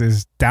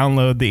is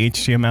download the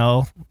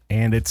HTML,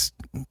 and it's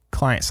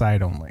client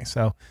side only.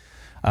 So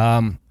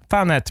found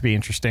that to be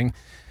interesting.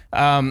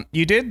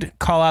 You did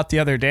call out the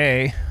other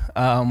day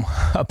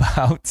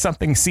about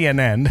something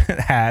CNN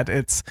had.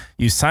 It's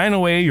you sign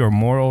away your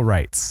moral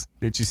rights.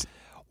 Did you?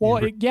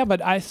 Well, yeah,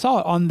 but I saw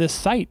it on this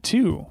site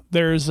too.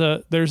 There's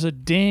a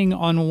ding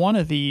on one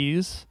of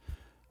these,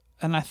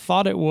 and I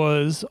thought it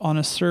was on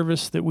a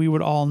service that we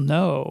would all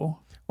know.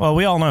 Well,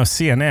 we all know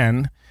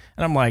CNN.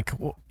 And I'm like,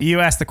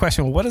 you asked the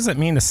question, well, what does it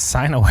mean to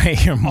sign away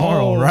your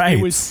moral rights?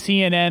 It was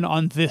CNN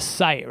on this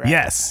site, right?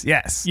 Yes.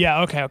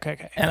 Yeah,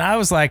 okay. And I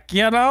was like,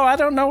 I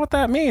don't know what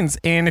that means.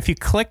 And if you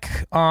click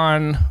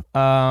on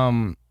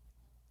the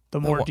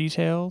more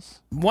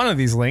details, one of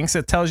these links,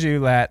 it tells you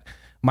that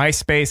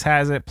MySpace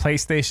has it,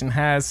 PlayStation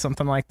has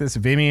something like this,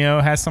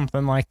 Vimeo has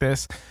something like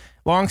this.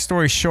 Long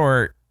story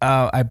short,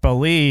 I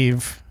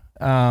believe...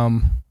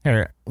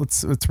 Here,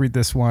 let's read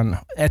this one.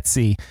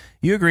 Etsy,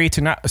 you agree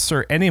to not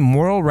assert any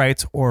moral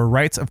rights or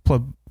rights of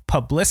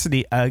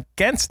publicity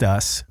against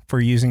us for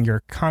using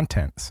your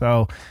content.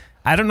 So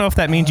I don't know if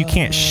that means you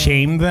can't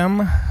shame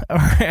them,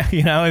 or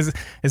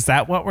is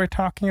that what we're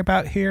talking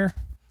about here?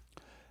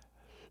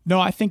 No,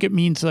 I think it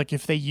means like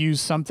if they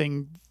use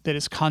something that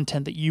is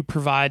content that you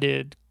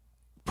provided,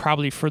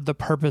 probably for the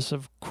purpose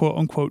of quote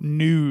unquote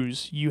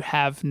news, you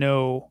have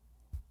no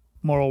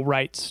moral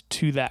rights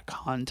to that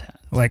content.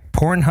 Like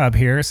Pornhub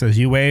here says,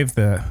 you waive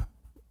to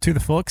the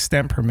full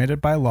extent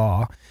permitted by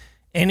law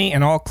any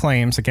and all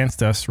claims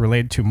against us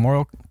related to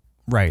moral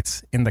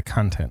rights in the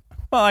content.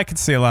 Well, I could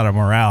see a lot of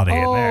morality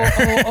in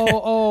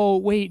there.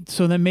 Wait.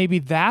 So then maybe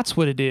that's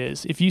what it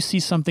is. If you see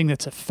something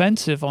that's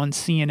offensive on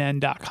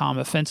CNN.com,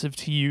 offensive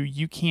to you,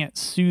 you can't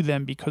sue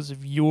them because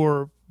of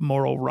your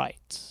moral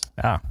rights.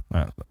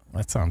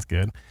 That sounds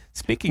good.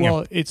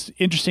 Well, it's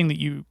interesting that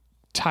you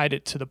tied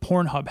it to the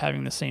Pornhub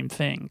having the same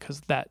thing,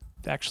 because that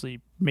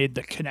actually made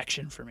the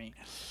connection for me.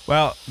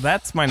 Well,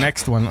 that's my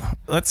next one.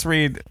 Let's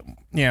read.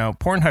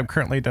 Pornhub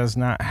currently does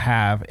not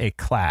have a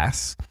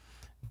class,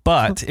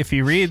 but if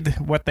you read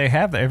what they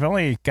have, they've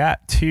only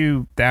got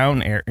two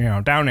down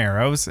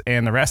arrows,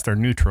 and the rest are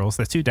neutrals.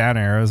 The two down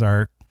arrows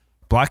are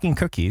blocking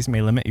cookies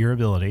may limit your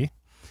ability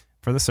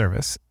for the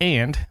service,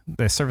 and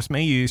the service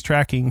may use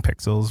tracking,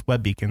 pixels,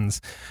 web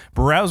beacons,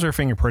 browser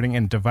fingerprinting,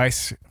 and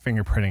device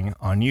fingerprinting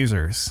on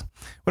users.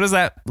 What does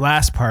that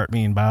last part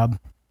mean, Bob?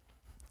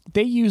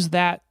 They use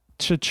that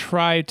to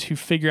try to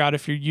figure out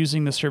if you're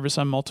using the service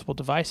on multiple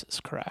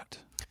devices, correct?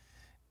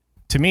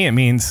 To me, it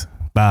means,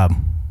 Bob,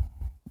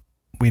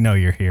 we know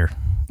you're here.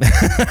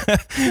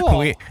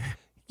 Well,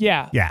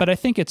 yeah, but I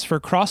think it's for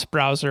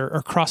cross-browser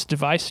or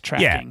cross-device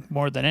tracking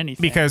more than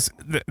anything. Because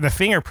the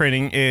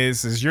fingerprinting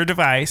is your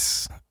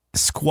device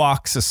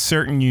squawks a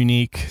certain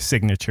unique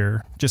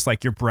signature, just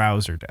like your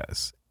browser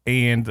does.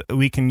 And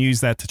we can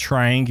use that to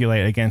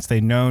triangulate against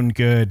a known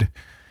good,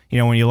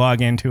 when you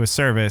log into a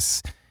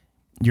service,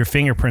 your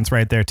fingerprint's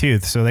right there too.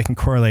 So they can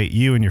correlate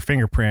you and your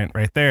fingerprint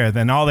right there.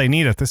 Then all they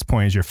need at this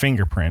point is your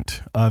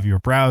fingerprint of your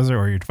browser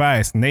or your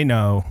device. And they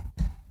know,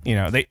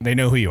 they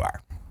know who you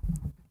are.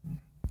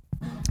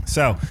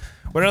 So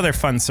what other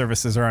fun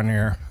services are on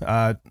here?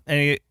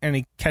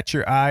 Any catch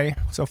your eye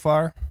so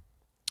far?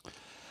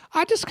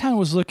 I just kind of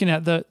was looking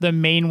at the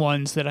main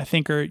ones that I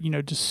think are,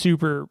 just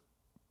super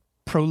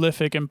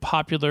prolific and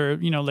popular,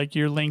 like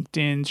your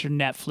LinkedIn's, your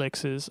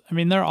Netflix's. I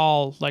mean, they're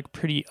all like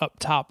pretty up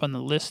top on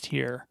the list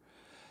here.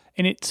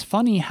 And it's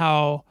funny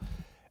how,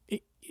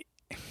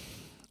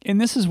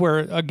 and this is where,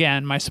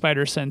 again, my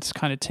spider sense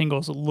kind of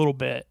tingles a little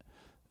bit,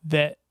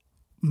 that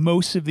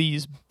most of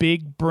these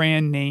big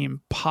brand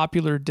name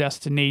popular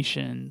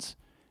destinations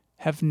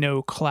have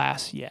no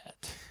class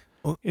yet.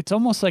 Well, it's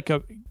almost like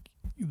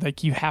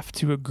you have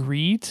to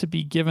agree to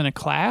be given a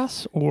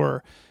class,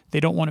 or they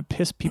don't want to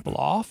piss people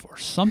off, or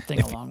something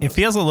along those lines. It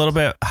feels a little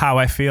bit how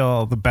I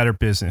feel the Better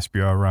Business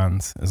Bureau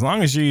runs. As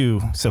long as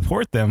you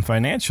support them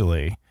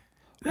financially,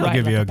 they'll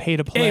give you a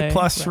pay-to-play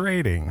A+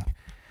 rating.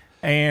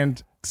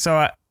 And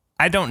so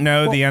I don't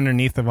know the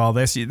underneath of all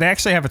this. They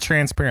actually have a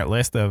transparent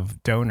list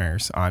of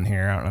donors on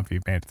here. I don't know if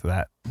you've made it to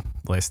that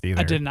list either.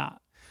 I did not.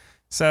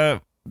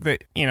 So, they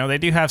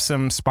do have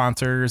some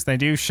sponsors. They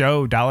do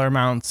show dollar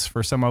amounts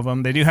for some of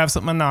them. They do have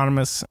some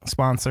anonymous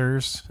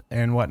sponsors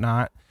and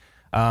whatnot.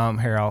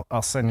 Here,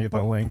 I'll send you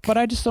the link. But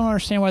I just don't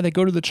understand why they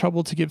go to the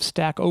trouble to give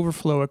Stack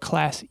Overflow a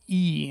Class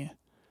E,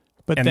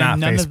 but and then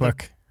not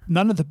Facebook.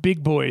 None of the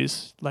big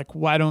boys, like,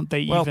 why don't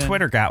they Well,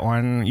 Twitter got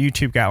one,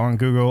 YouTube got one,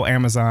 Google,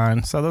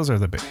 Amazon. So those are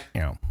the big,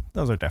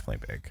 those are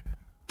definitely big.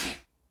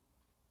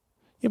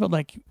 Yeah, but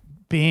like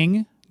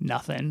Bing,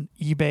 nothing.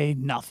 eBay,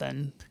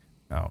 nothing.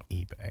 Oh,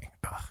 eBay.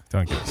 Ugh,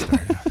 don't get me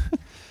started.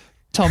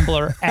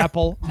 Tumblr,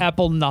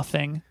 Apple,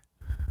 nothing.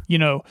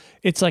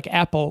 It's like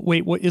Apple.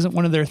 Wait, what isn't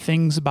one of their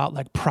things about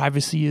like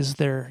privacy is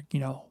their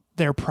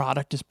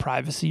product is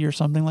privacy or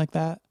something like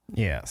that?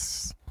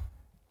 Yes.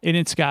 And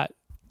it's got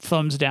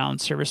thumbs down,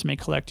 service may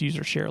collect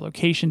user share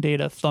location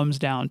data, thumbs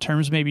down,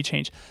 terms may be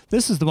changed.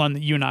 This is the one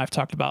that you and I have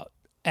talked about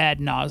ad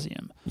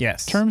nauseum.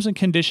 Yes. Terms and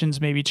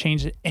conditions may be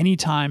changed at any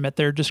time at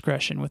their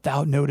discretion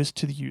without notice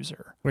to the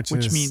user, which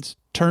means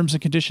terms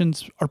and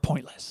conditions are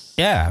pointless.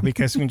 Yeah,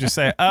 because we can just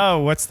say, oh,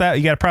 what's that?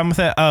 You got a problem with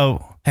that?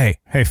 Oh, hey,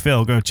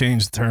 Phil, go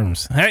change the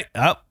terms. Hey,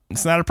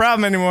 it's not a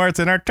problem anymore. It's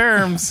in our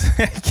terms.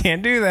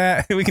 Can't do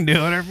that. We can do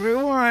whatever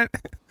we want.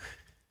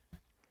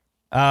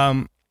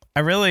 And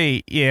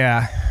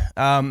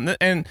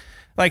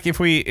like if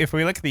we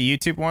look at the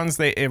YouTube ones,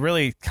 it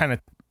really kind of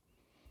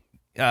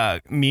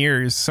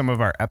mirrors some of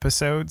our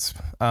episodes.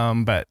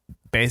 But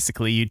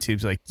basically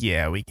YouTube's like,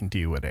 yeah, we can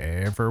do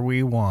whatever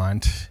we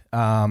want.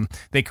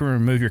 They can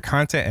remove your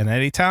content at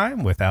any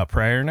time without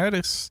prior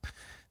notice.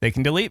 They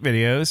can delete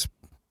videos,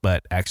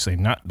 but actually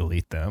not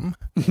delete them.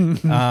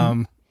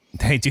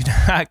 They do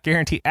not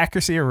guarantee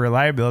accuracy or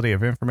reliability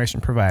of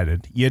information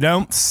provided. You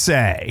don't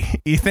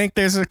say. You think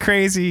there's a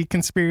crazy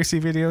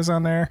conspiracy videos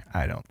on there?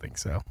 I don't think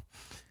so.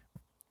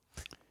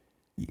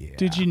 Yeah.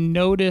 Did you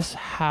notice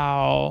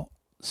how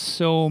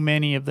so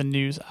many of the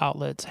news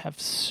outlets have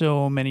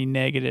so many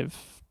negative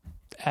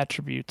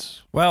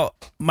attributes? Well,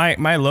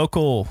 my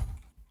local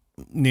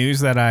news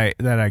that I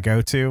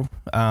go to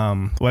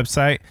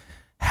website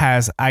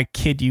has, I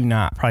kid you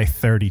not, probably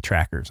 30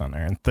 trackers on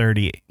there, and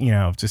 30,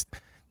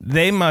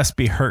 they must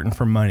be hurting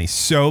for money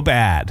so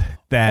bad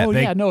that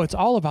it's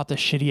all about the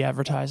shitty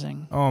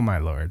advertising. Oh my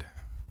Lord.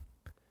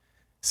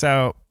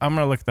 So I'm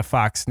going to look at the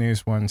Fox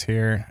News ones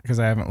here because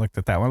I haven't looked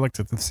at that one. I looked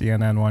at the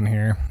CNN one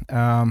here.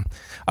 A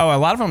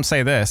lot of them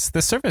say this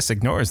service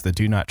ignores the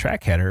do not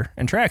track header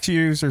and tracks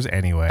users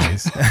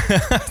anyways.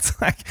 It's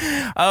like,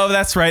 oh,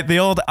 that's right. The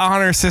old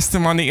honor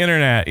system on the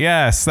internet.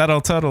 Yes,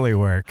 that'll totally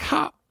work.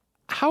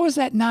 How is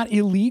that not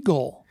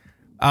illegal?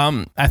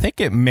 I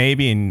think it may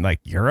be in like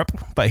Europe,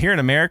 but here in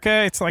America,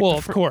 it's like, well,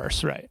 of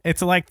course, right.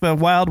 It's like the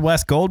Wild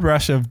West gold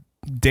rush of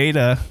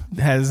data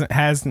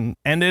hasn't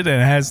ended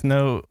and has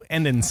no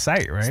end in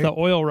sight, right? It's the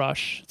oil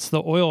rush. It's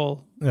the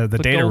oil. The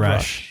data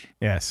rush.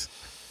 Yes.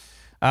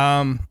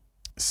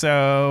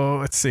 So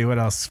let's see what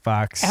else.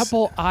 Fox.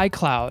 Apple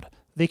iCloud.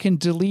 They can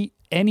delete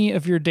any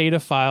of your data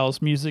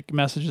files, music,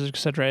 messages,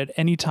 etc. at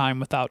any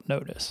time without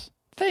notice.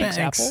 Thanks.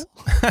 Apple.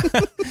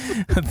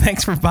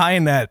 Thanks for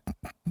buying that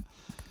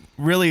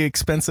really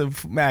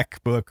expensive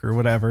MacBook or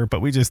whatever,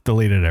 but we just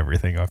deleted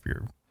everything off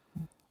your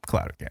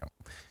cloud account.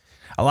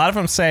 A lot of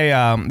them say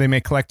they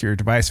may collect your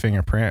device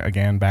fingerprint.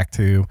 Again, back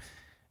to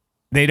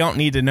they don't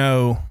need to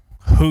know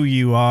who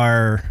you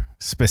are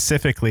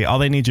specifically. All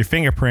they need your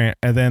fingerprint,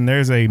 and then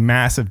there's a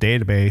massive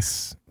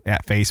database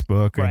at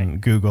Facebook and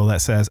Google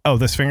that says, oh,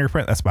 this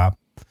fingerprint, that's Bob.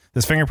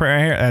 This fingerprint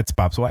right here, that's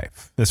Bob's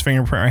wife. This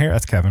fingerprint right here,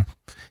 that's Kevin.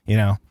 You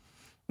know,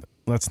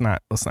 let's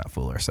not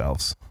fool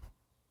ourselves.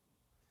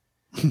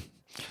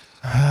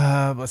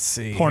 Let's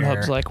see.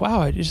 Pornhub's like,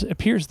 wow, it just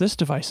appears this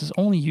device is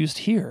only used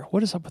here.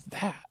 What is up with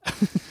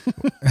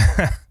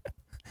that?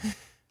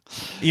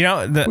 You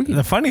know,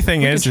 the funny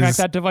thing is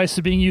that device is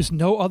being used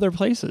no other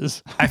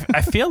places.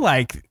 I feel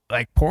like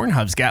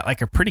Pornhub's got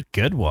like a pretty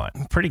good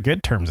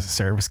terms of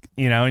service,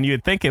 you know, and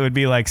you'd think it would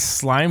be like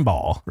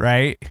Slimeball,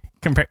 right?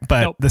 But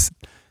nope.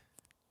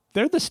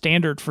 They're the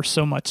standard for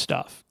so much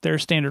stuff. They're a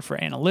standard for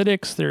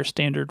analytics. They're a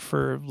standard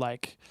for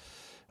like,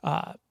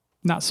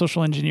 not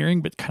social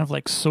engineering, but kind of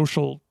like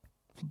social,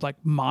 like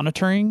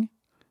monitoring.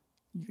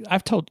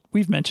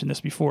 We've mentioned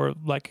this before,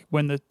 like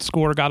when the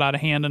score got out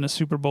of hand in a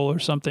Super Bowl or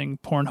something,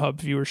 Pornhub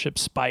viewership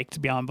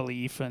spiked beyond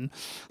belief. And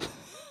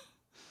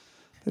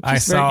I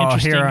saw very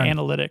interesting here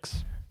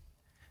analytics.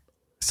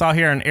 Saw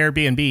here on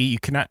Airbnb, you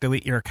cannot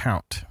delete your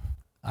account.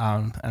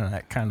 And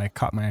that kind of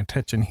caught my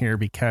attention here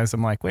because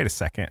I'm like, wait a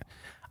second.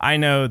 I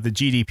know the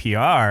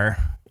GDPR,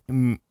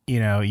 you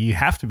know, you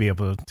have to be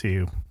able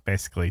to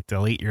basically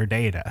delete your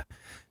data.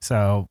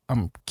 So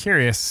I'm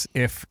curious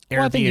if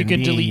Airbnb I think you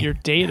could delete your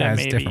data, has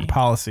maybe. different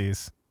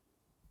policies.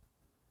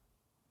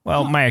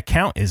 Well, my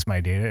account is my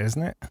data,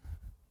 isn't it?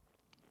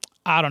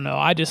 I don't know.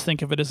 I just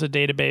think of it as a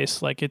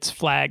database, like it's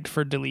flagged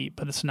for delete,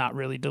 but it's not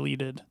really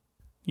deleted.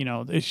 You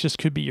know, it just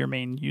could be your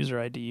main user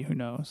ID. Who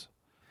knows?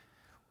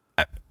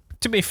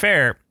 To be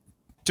fair,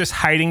 just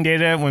hiding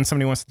data when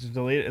somebody wants to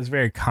delete it is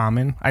very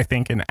common, I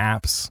think, in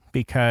apps,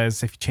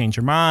 because if you change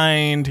your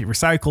mind, you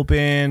recycle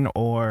bin,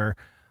 or,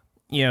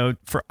 you know,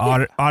 for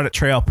audit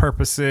trail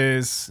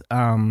purposes,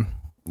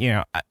 you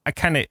know, I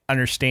kind of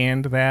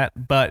understand that.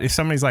 But if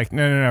somebody's like,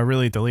 no,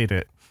 really delete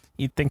it,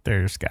 you'd think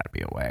there's got to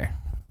be a way.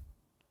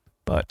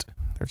 But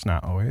there's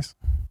not always.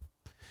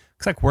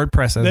 Looks like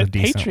WordPress has a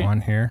decent one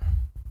here.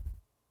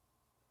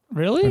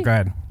 Really? Oh, go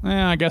ahead.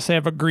 I guess they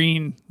have a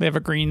green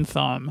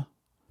thumb.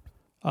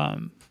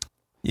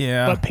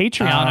 Yeah. But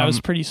Patreon, I was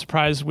pretty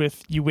surprised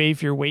with you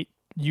waive your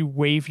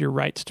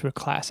rights to a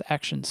class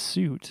action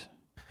suit.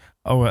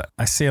 Oh,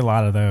 I see a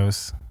lot of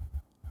those.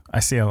 I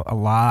see a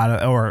lot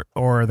of,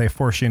 or they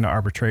force you into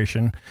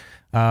arbitration.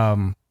 Let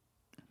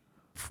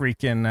me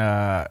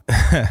go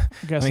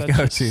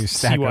to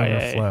Stack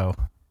Overflow.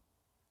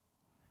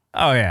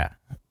 Oh yeah.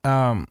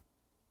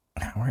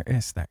 Where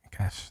is that?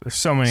 Gosh, there's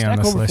so many on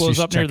this list. You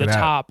should check it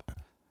out.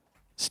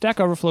 Stack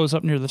Overflow is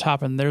up near the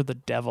top, and they're the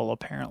devil,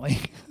 apparently.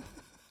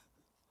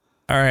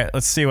 All right,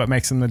 let's see what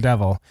makes them the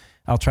devil.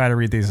 I'll try to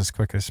read these as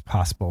quick as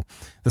possible.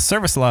 The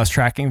service allows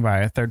tracking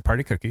via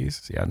third-party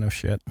cookies. Yeah, no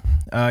shit.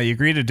 You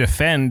agree to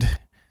defend,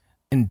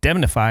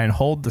 indemnify, and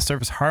hold the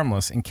service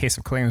harmless in case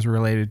of claims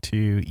related to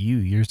you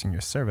using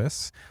your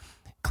service.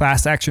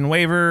 Class action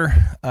waiver.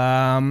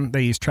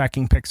 They use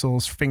tracking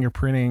pixels,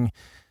 fingerprinting.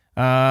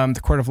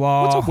 The court of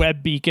law. What's a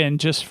web beacon,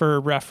 just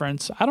for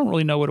reference? I don't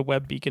really know what a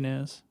web beacon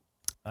is.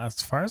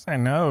 As far as I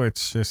know,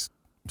 it's just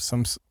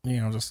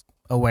just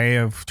a way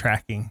of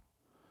tracking.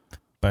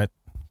 But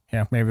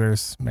yeah, maybe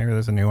there's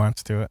a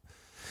nuance to it.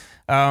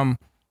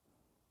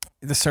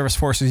 The service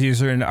forces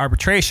user into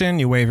arbitration.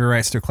 You waive your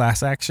rights to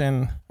class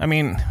action. I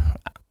mean,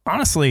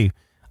 honestly,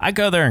 I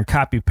go there and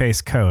copy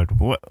paste code.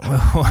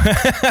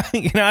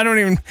 I don't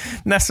even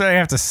necessarily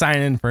have to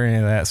sign in for any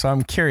of that. So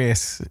I'm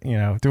curious,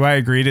 do I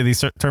agree to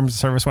these terms of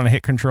service when I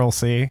hit Control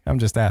C? I'm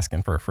just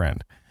asking for a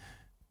friend.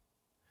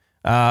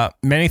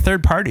 Many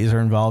third parties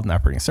are involved in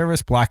operating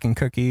service. Blocking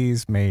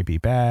cookies may be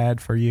bad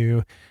for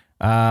you.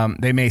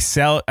 They may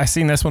sell. I've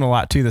seen this one a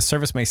lot too. The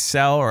service may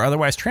sell or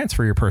otherwise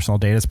transfer your personal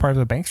data as part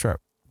of a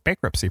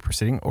bankruptcy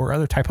proceeding or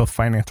other type of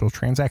financial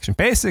transaction.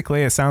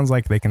 Basically, it sounds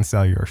like they can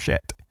sell your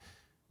shit.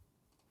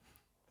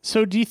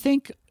 So do you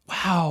think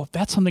Wow,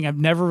 that's something I've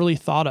never really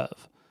thought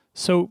of.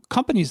 So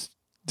companies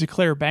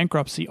declare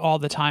bankruptcy all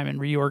the time and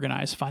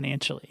reorganize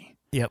financially.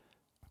 Yep.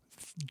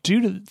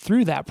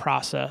 Through that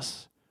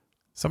process,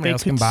 Somebody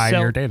else can buy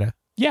your data.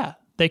 Yeah,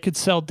 they could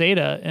sell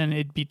data and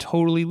it'd be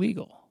totally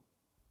legal.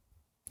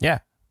 Yeah.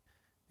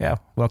 Yeah.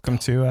 Welcome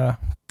to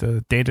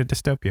the data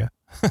dystopia.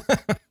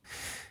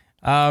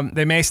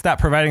 They may stop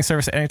providing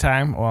service at any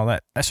time. Well,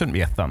 that shouldn't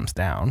be a thumbs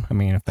down. I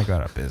mean, if they go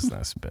out of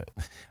business, but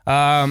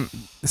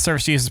the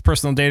service uses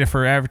personal data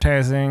for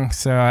advertising.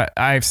 So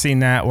I've seen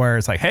that where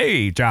it's like,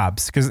 hey,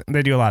 jobs, because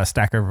they do a lot of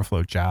Stack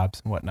Overflow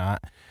jobs and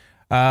whatnot.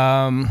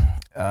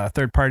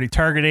 Third-party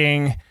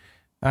targeting.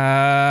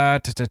 The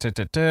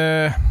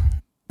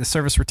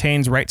service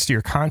retains rights to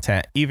your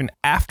content even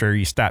after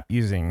you stop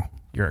using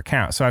your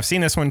account. So I've seen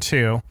this one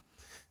too.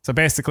 So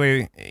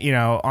basically,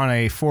 on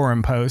a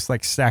forum post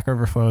like Stack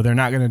Overflow, they're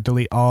not going to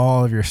delete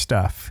all of your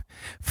stuff.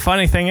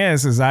 Funny thing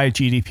is I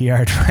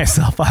GDPR'd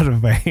myself out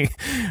of a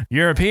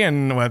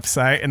European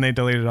website and they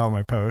deleted all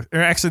my posts. Or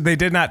actually, they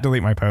did not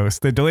delete my posts.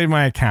 They deleted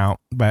my account,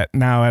 but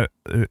now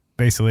it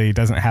basically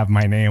doesn't have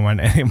my name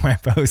on any of my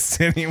posts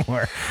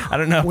anymore. I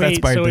don't know if that's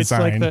by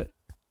design.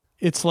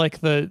 It's like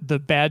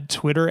the bad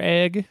Twitter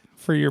egg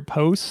for your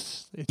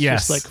posts. It's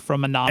yes. just like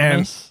from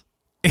anonymous.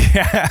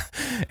 Yeah,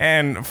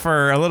 and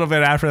for a little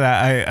bit after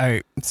that,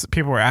 I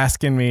people were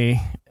asking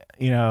me,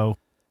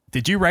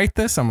 did you write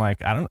this? I'm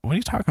like, I don't. What are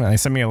you talking about? They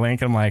sent me a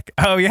link. I'm like,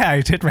 oh yeah,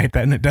 I did write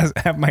that, and it doesn't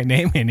have my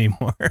name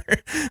anymore.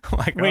 I'm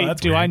like, wait, that's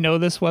do weird. I know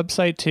this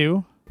website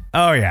too?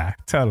 Oh yeah,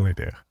 totally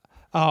do.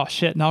 Oh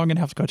shit! Now I'm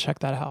gonna have to go check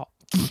that out.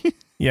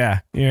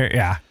 Yeah,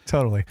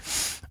 totally.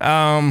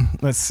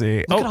 Let's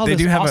see. Look at all they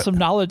this do have awesome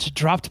knowledge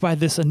dropped by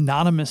this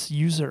anonymous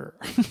user.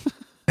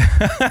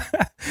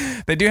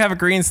 They do have a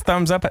green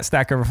thumbs up at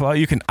Stack Overflow.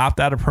 You can opt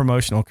out of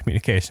promotional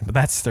communication, but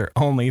that's their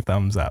only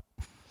thumbs up.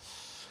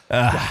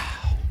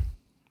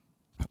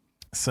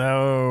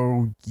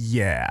 So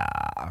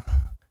yeah.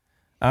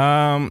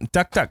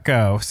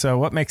 DuckDuckGo. So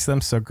what makes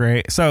them so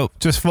great? So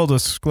just full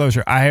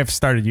disclosure, I have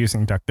started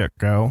using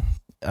DuckDuckGo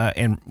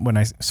and when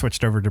I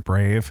switched over to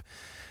Brave.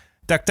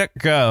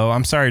 DuckDuckGo,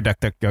 I'm sorry,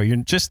 DuckDuckGo, you're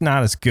just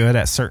not as good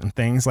at certain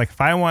things. Like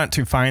if I want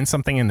to find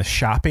something in the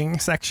shopping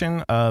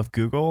section of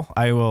Google,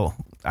 I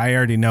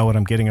already know what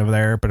I'm getting over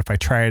there. But if I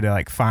try to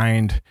like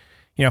find,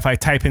 if I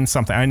type in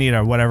something, I need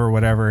a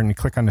whatever, and you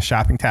click on the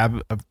shopping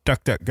tab of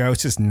DuckDuckGo,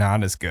 it's just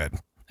not as good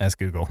as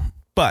Google.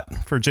 But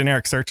for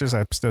generic searches,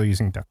 I'm still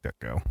using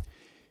DuckDuckGo.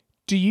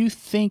 Do you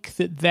think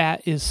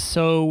that is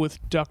so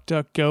with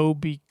DuckDuckGo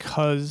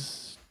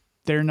because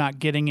they're not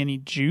getting any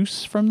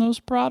juice from those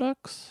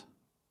products?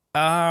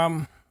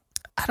 I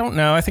don't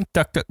know. I think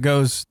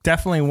DuckDuckGo's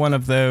definitely one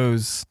of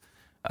those,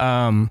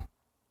 white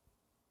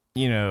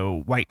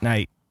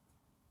knight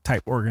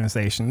type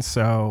organizations.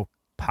 So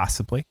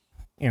possibly,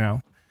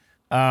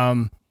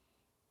 I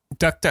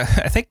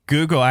think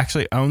Google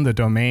actually owned the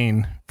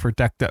domain for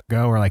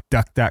DuckDuckGo or like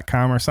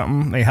duck.com or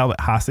something. They held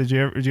it hostage.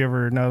 Did you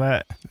ever know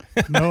that?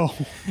 No.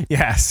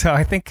 Yeah. So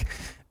I think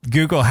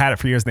Google had it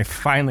for years and they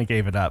finally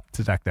gave it up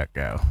to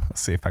DuckDuckGo.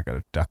 Let's see if I go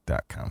to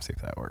duck.com, see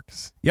if that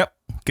works. Yep.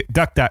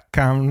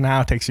 Duck.com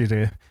now takes you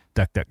to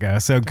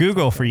DuckDuckGo. So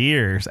Google for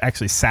years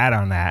actually sat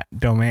on that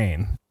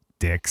domain,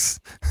 dicks.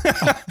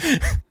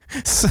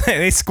 So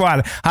they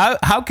squatted.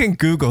 How can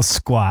Google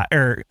squat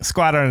on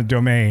a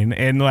domain?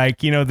 And the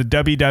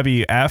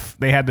WWF,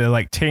 they had to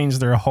like change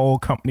their whole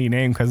company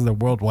name because the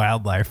World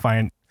Wildlife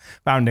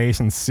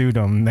Foundation sued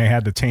them. And they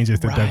had to change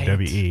it to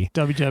WWE.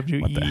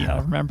 WWE, I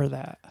remember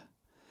that.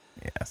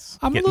 Yes.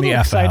 I'm a little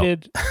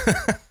excited.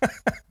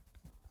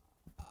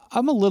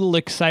 I'm a little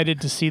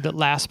excited to see that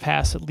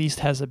LastPass at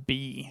least has a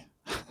B.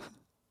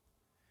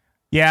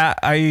 Yeah,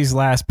 I use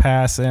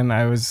LastPass and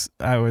I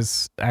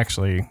was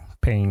actually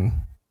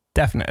paying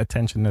definite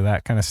attention to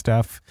that kind of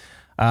stuff.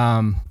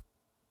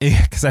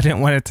 Because I didn't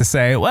want it to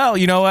say, well,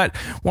 you know what?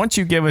 Once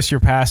you give us your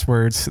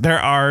passwords,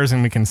 they're ours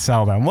and we can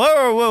sell them.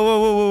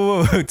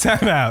 Whoa.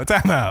 Time out.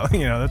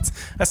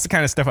 That's the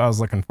kind of stuff I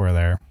was looking for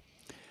there.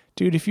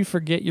 Dude, if you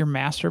forget your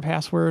master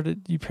password,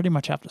 you pretty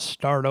much have to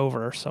start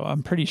over. So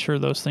I'm pretty sure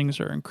those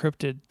things are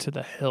encrypted to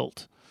the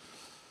hilt.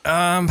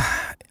 I'm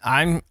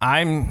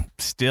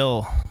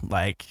still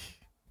like,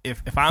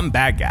 if I'm a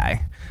bad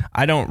guy,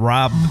 I don't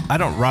rob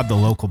the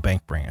local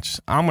bank branch.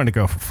 I'm going to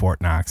go for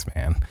Fort Knox,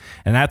 man.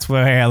 And that's the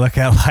way I look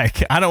at,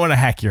 like, I don't want to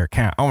hack your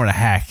account. I want to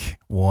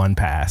hack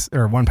 1Password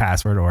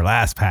or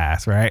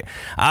LastPass, right?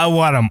 I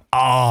want them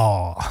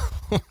all.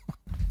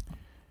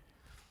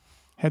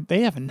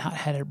 They have not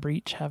had a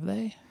breach, have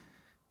they?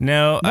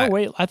 No.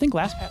 Wait. I think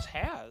LastPass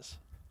has.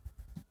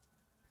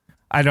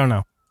 I don't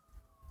know.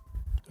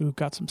 Ooh,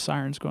 got some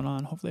sirens going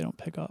on. Hopefully they don't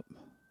pick up.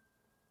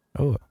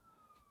 Oh.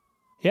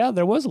 Yeah,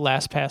 there was a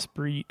LastPass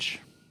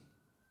breach.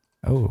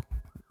 Oh.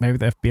 Maybe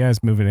the FBI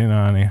is moving in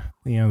on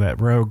you.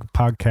 That rogue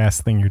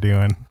podcast thing you're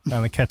doing.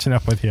 Finally catching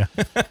up with you.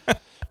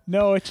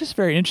 No, it's just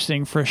very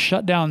interesting. For a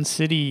shutdown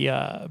city,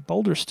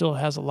 Boulder still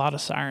has a lot of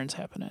sirens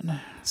happening.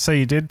 So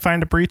you did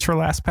find a breach for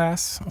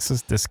LastPass? This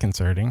is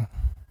disconcerting.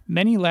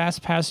 Many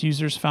LastPass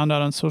users found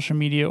out on social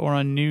media or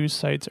on news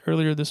sites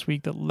earlier this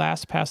week that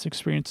LastPass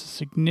experienced a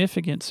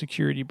significant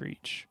security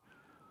breach.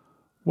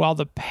 While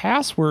the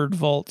password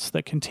vaults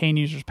that contain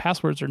users'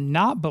 passwords are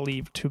not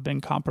believed to have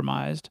been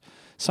compromised,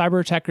 cyber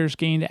attackers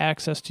gained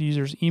access to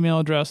users' email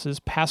addresses,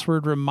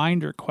 password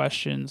reminder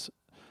questions,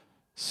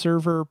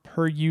 server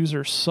per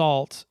user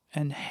salt,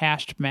 and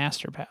hashed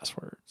master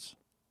passwords.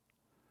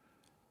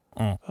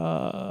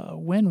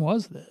 When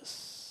was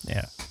this?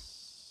 Yeah.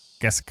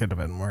 Guess it could have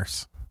been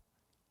worse.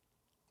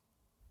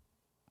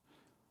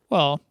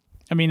 Well,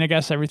 I mean, I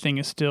guess everything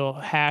is still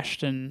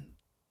hashed and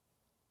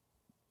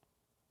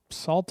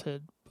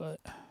salted, but...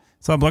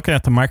 So I'm looking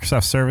at the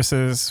Microsoft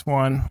Services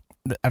one.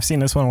 I've seen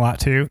this one a lot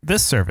too.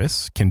 This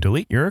service can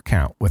delete your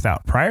account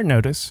without prior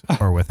notice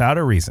or without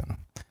a reason.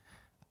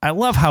 I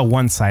love how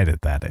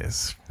one-sided that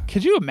is.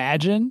 Could you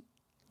imagine?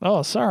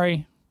 Oh,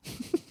 sorry.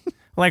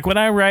 Like when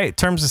I write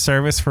terms of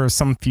service for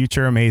some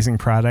future amazing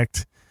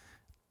product,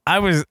 I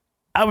would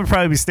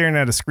probably be staring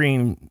at a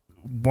screen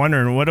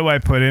wondering, what do I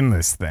put in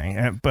this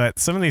thing? But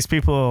some of these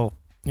people,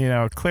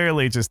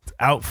 clearly just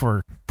out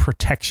for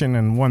protection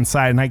on one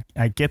side, and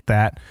I get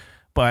that.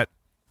 But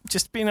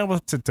just being able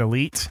to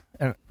delete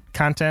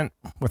content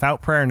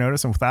without prior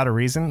notice and without a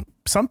reason,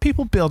 some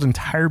people build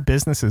entire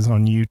businesses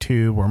on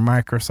YouTube or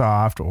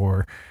Microsoft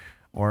or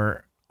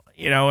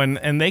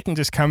and they can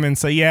just come and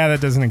say, yeah,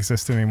 that doesn't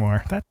exist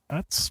anymore.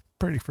 That's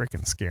pretty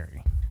freaking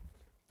scary.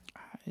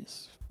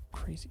 It's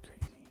crazy.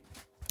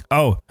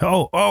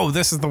 Oh,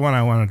 this is the one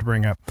I wanted to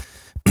bring up.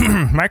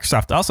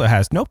 Microsoft also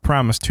has no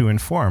promise to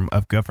inform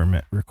of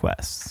government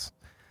requests.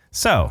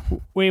 So,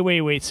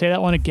 wait. Say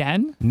that one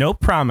again. No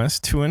promise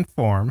to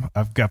inform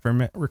of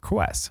government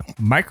requests.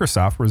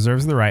 Microsoft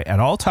reserves the right at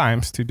all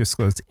times to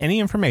disclose any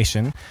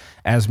information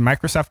as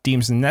Microsoft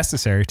deems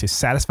necessary to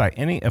satisfy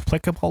any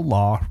applicable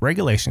law,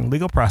 regulation,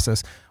 legal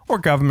process, or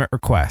government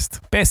request.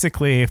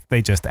 Basically, if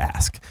they just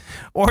ask.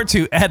 Or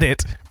to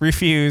edit,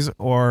 refuse,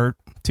 or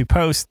to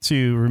post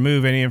to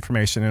remove any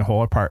information in whole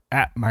or part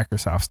at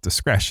Microsoft's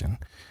discretion.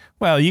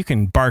 Well, you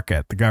can bark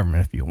at the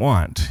government if you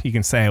want. You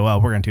can say, well,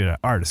 we're going to do it at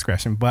our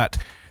discretion, but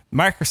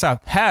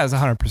Microsoft has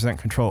 100%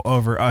 control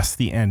over us,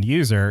 the end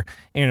user.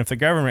 And if the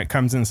government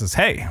comes in and says,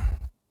 hey,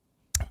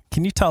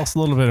 can you tell us a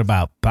little bit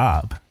about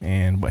Bob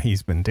and what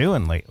he's been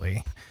doing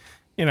lately?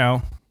 They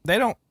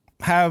don't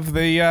have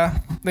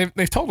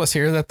they've told us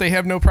here that they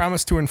have no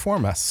promise to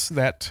inform us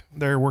that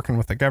they're working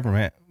with the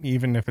government,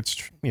 even if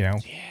it's,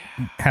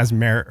 has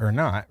merit or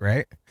not,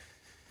 right?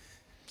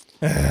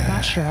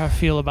 Not sure how I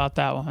feel about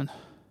that one.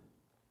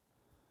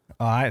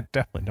 I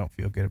definitely don't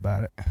feel good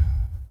about it.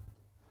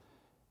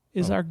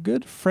 Is our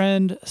good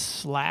friend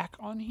Slack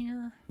on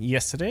here?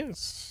 Yes, it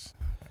is.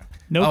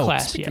 No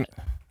class yet.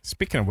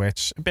 Speaking of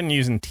which, I've been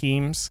using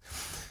Teams,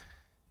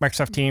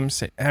 Microsoft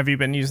Teams. Have you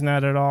been using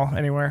that at all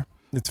anywhere?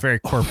 It's very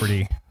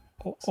corporate-y.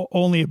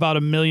 Only about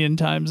 1 million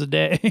times a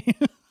day.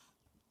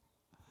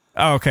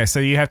 Oh, okay. So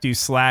you have to use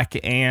Slack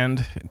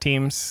and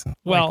Teams,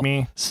 like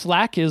me?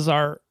 Slack is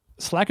our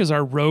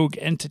rogue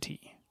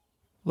entity.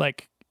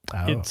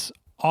 It's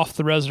off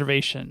the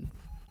reservation.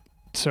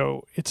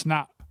 So it's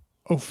not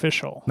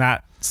official.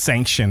 Not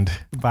sanctioned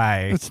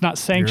by It's not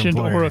sanctioned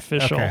or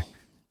official. Okay.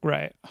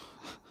 Right.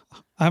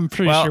 I'm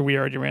pretty sure we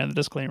already ran the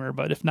disclaimer,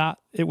 but if not,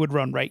 it would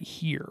run right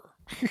here.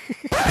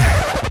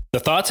 The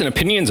thoughts and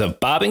opinions of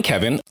Bob and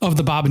Kevin of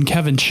the Bob and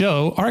Kevin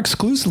Show are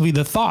exclusively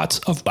the thoughts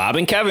of Bob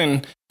and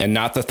Kevin and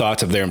not the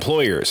thoughts of their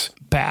employers.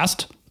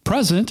 Past,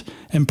 present,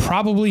 and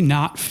probably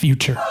not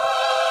future.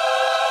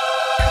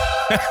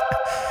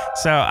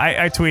 So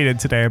I tweeted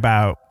today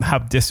about how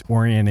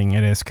disorienting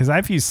it is because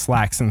I've used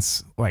Slack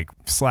since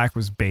Slack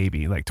was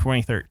baby,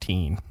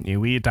 2013.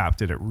 We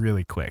adopted it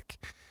really quick.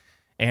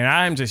 And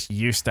I'm just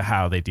used to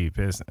how they do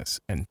business.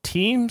 And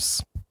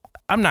Teams,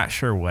 I'm not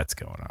sure what's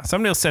going on.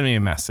 Somebody will send me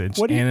a message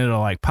and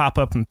it'll pop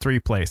up in 3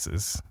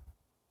 places.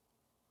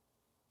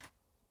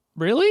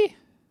 Really?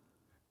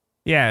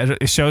 Yeah,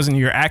 it shows in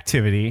your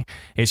activity.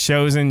 It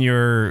shows in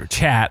your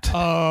chat.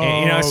 Oh,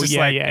 and, it's just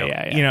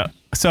yeah.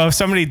 So if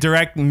somebody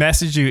direct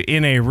message you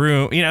in a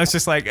room, it's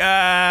just what do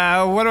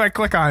I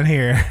click on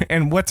here?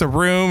 And what's a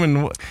room?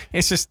 And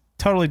it's just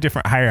totally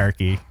different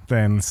hierarchy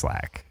than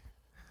Slack.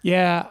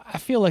 Yeah, I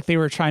feel like they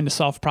were trying to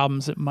solve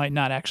problems that might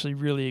not actually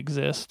really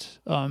exist.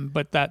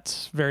 But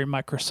that's very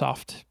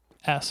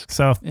Microsoft-esque,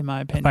 so in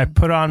my opinion. If I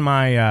put on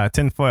my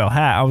tinfoil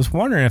hat, I was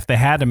wondering if they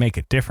had to make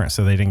it different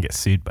so they didn't get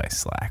sued by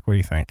Slack. What do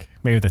you think?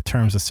 Maybe the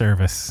terms of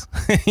service,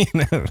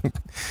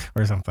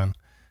 or something.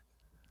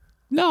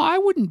 No, I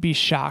wouldn't be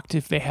shocked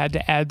if they had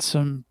to add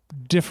some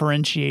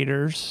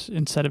differentiators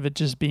instead of it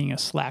just being a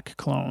Slack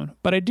clone.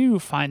 But I do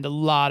find a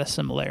lot of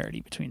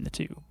similarity between the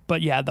two.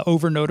 But yeah, the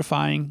over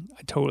notifying,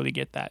 I totally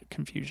get that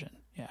confusion.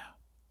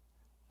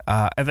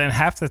 Yeah. And then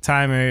half the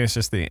time it's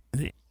just the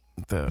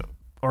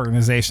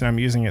organization I'm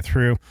using it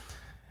through.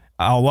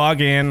 I'll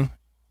log in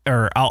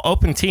or I'll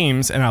open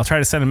Teams and I'll try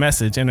to send a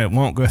message and it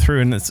won't go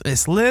through. And it's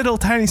this little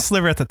tiny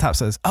sliver at the top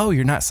says, oh,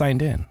 you're not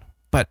signed in.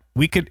 but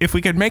if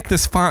we could make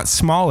this font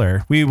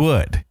smaller, we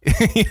would.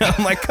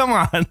 I'm like, come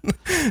on.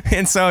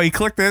 And so he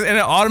clicked it and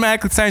it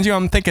automatically signs you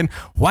on. I'm thinking,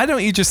 why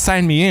don't you just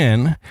sign me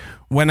in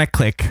when I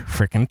click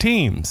frickin'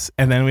 Teams?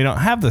 And then we don't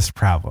have this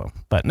problem.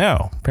 But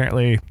no,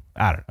 apparently,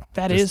 I don't know.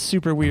 That is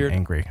super weird. I'm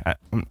angry.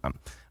 I'm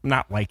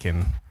not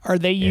liking. Are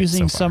they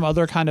using some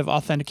other kind of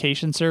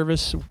authentication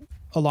service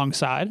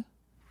alongside?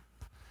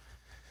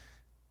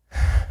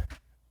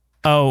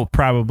 Oh,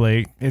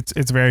 probably.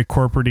 It's very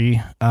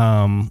corporate-y.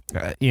 I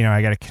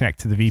got to connect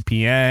to the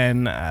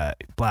VPN,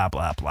 blah,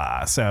 blah,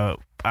 blah. So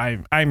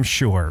I'm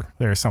sure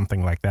there's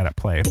something like that at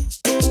play.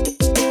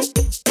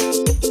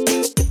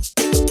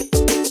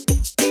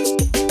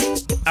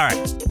 All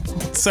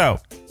right. So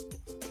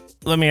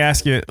let me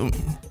ask you,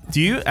 do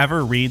you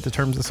ever read the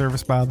terms of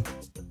service, Bob?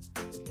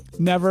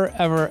 Never,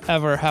 ever,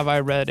 ever have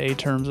I read a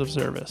terms of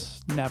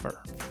service. Never.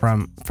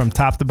 From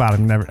top to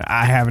bottom, never.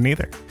 I haven't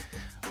either.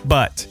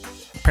 But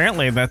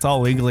apparently that's all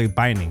legally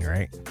binding,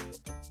 right?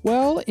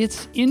 Well,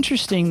 it's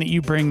interesting that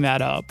you bring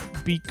that up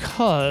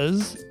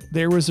because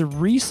there was a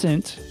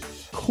recent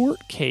court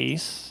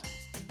case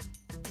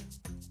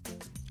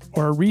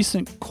or a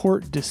recent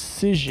court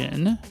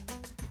decision.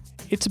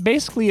 It's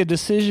basically a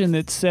decision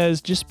that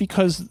says just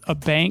because a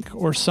bank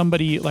or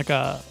somebody like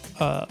a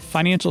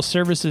financial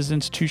services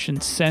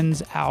institution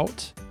sends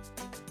out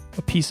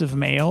a piece of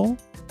mail,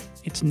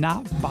 it's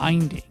not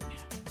binding.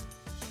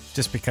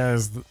 Just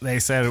because they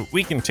said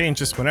we can change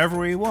this whenever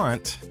we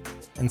want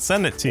and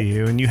send it to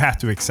you and you have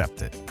to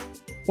accept it.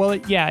 Well,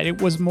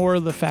 it was more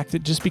the fact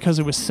that just because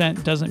it was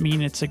sent doesn't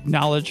mean it's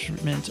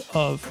acknowledgement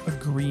of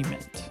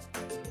agreement.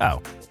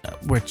 Oh,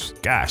 which,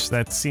 gosh,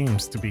 that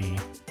seems to be,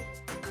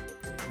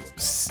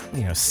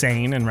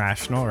 sane and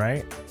rational,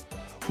 right?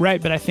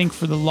 Right, but I think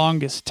for the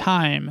longest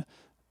time,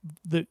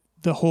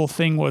 the whole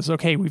thing was,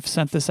 okay, we've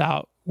sent this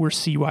out, we're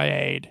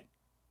CYA'd.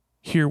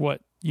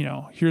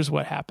 Here's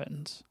what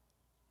happens.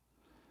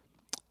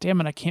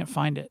 Damn it, I can't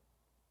find it.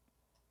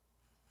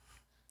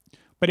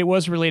 But it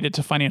was related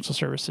to financial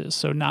services,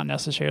 so not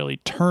necessarily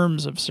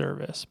terms of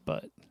service,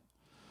 but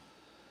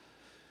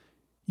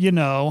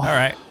All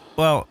right.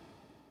 Well,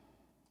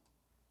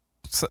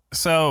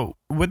 so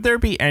would there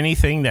be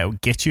anything that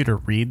would get you to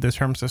read the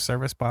terms of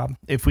service, Bob,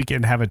 if we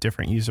could have a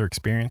different user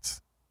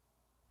experience?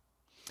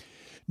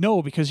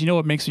 No, because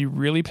what makes me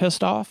really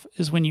pissed off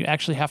is when you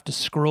actually have to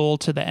scroll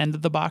to the end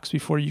of the box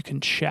before you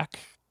can check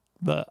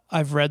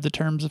I've read the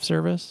terms of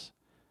service.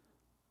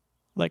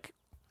 Like,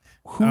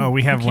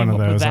 we have one of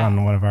those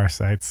on one of our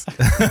sites.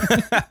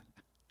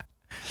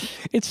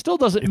 It still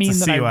doesn't mean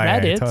that I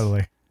read it.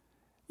 Totally.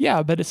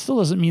 Yeah, but it still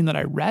doesn't mean that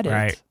I read it.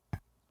 Right.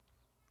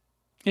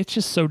 It's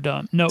just so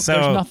dumb. No,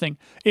 there's nothing.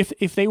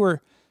 If they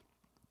were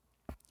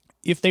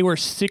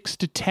 6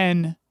 to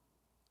 10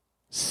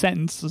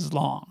 sentences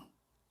long,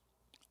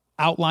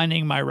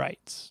 outlining my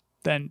rights,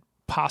 then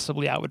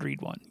possibly I would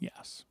read one.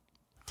 Yes.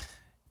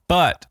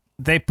 But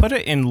they put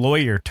it in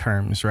lawyer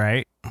terms,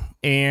 right?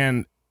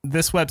 And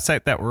this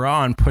website that we're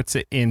on puts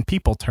it in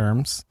people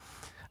terms.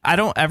 I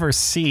don't ever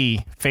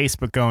see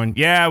Facebook going,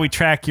 yeah, we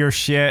track your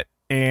shit.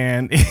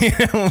 And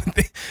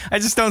I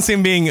just don't see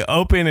them being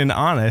open and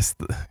honest.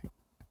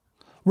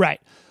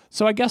 Right.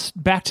 So I guess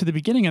back to the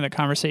beginning of the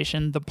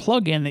conversation, the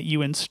plugin that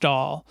you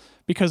install,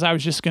 because I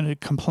was just going to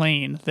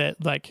complain that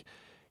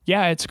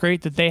it's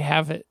great that they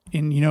have it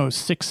in,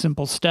 6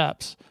 simple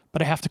steps,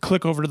 but I have to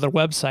click over to their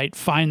website,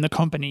 find the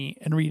company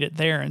and read it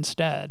there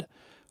instead.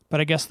 But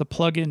I guess the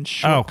plugin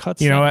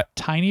shortcuts a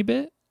tiny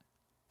bit.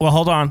 Well,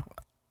 hold on.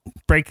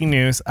 Breaking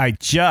news. I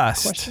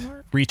just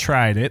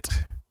retried it.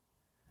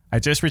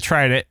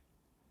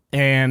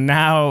 And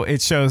now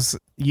it shows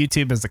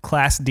YouTube as a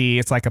Class D.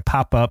 It's like a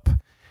pop-up.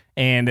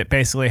 And it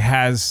basically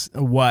has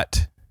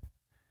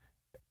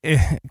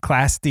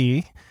Class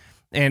D.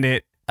 And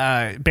it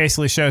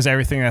basically shows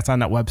everything that's on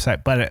that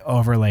website, but it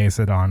overlays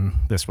it on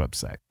this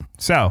website.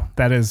 So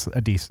that is a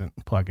decent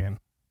plugin.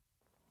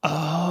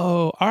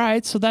 Oh, all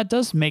right. So that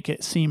does make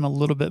it seem a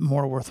little bit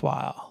more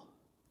worthwhile.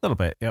 A little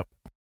bit, yep.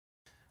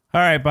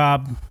 All right,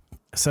 Bob.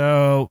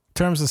 So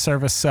terms of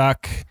service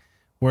suck.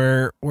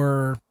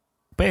 We're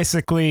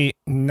basically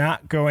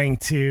not going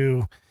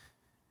to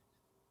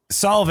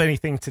solve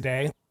anything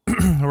today.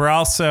 We're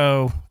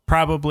also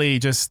probably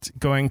just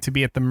going to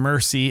be at the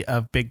mercy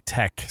of big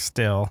tech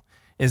still.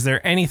 Is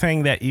there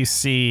anything that you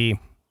see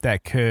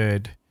that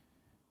could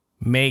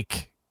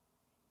make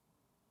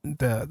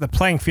the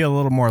playing field a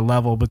little more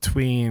level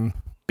between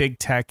big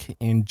tech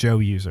and Joe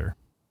user?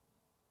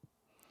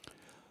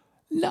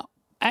 No,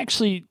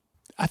 actually,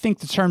 I think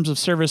the terms of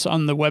service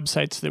on the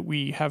websites that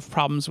we have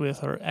problems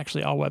with, or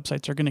actually all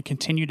websites, are going to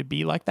continue to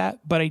be like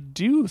that. But I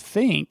do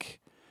think,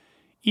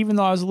 even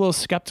though I was a little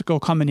skeptical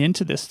coming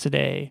into this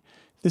today,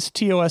 this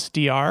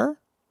TOSDR,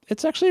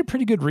 it's actually a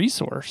pretty good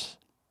resource.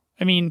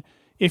 I mean,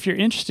 if you're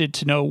interested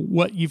to know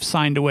what you've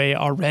signed away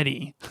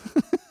already,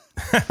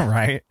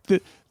 right?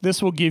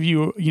 This will give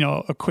you,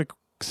 a quick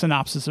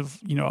synopsis of,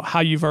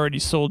 how you've already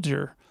sold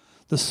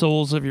the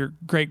souls of your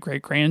great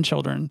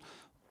grandchildren.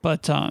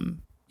 But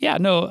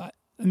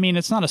I mean,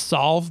 it's not a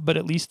solve, but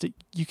at least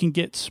you can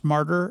get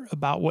smarter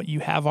about what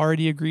you have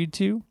already agreed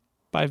to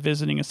by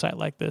visiting a site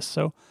like this.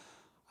 So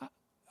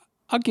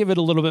I'll give it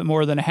a little bit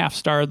more than a half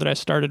star that I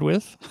started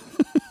with.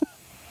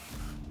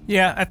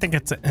 Yeah, I think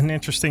it's an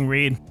interesting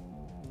read.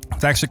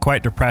 It's actually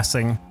quite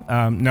depressing,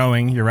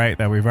 knowing, you're right,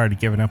 that we've already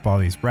given up all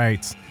these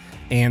rights,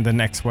 and the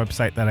next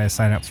website that I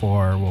sign up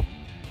for will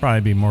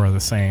probably be more of the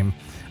same.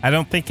 I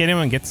don't think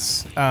anyone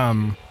gets,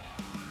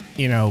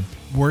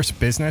 worse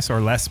business or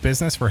less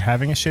business for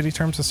having a shitty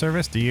terms of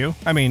service. Do you?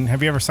 I mean,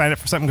 have you ever signed up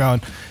for something going,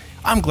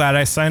 I'm glad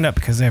I signed up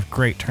because they have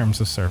great terms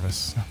of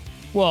service?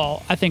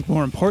 Well, I think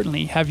more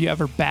importantly, have you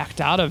ever backed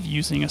out of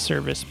using a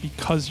service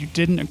because you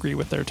didn't agree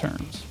with their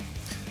terms?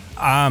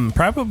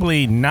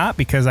 Probably not,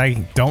 because I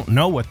don't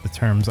know what the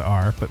terms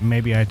are, but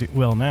maybe I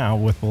will now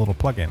with a little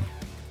plugin.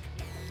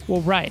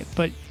 Well, right,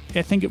 but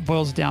I think it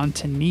boils down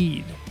to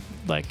need.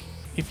 Like,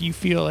 if you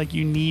feel like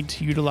you need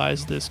to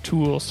utilize this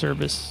tool,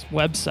 service,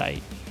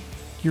 website,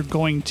 you're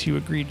going to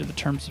agree to the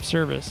terms of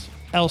service.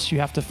 Else you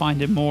have to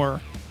find a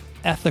more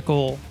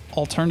ethical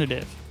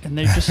alternative, and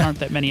there just aren't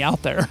that many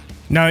out there.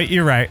 No,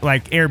 you're right.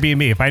 Like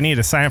Airbnb, if I need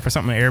to sign up for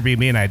something on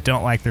Airbnb and I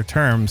don't like their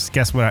terms,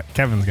 guess what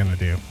Kevin's going to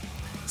do?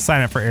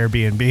 Sign up for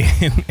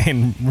Airbnb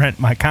and rent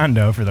my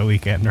condo for the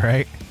weekend,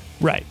 right?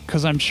 Right,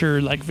 because I'm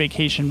sure like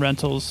vacation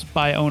rentals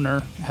by owner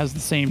has the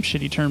same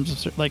shitty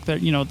terms of like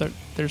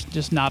there's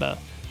just not a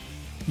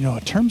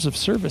terms of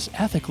service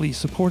ethically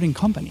supporting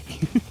company.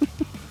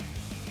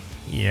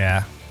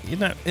 Yeah,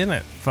 isn't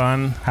it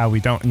fun how we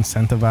don't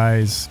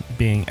incentivize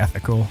being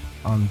ethical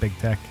on big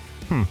tech?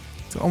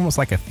 It's almost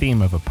like a theme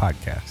of a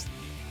podcast.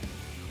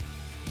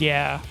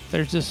 Yeah,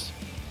 there's just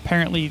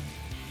apparently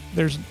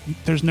there's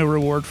no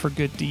reward for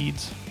good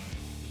deeds.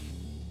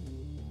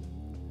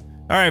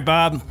 All right,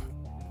 Bob,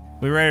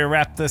 we ready to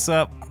wrap this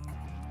up?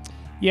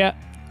 Yeah,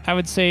 I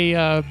would say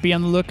be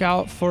on the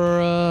lookout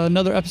for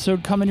another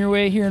episode coming your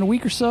way here in a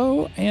week or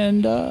so,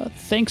 and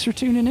thanks for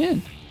tuning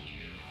in.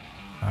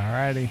 All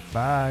righty,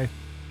 bye.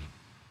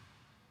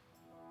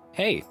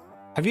 Hey,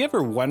 have you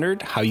ever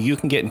wondered how you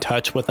can get in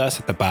touch with us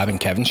at the Bob and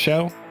Kevin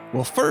Show?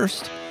 Well,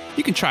 first,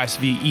 you can try us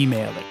via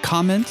email at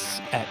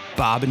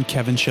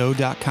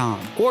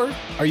comments@bobandkevinshow.com. Or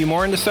are you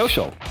more into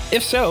social?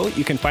 If so,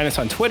 you can find us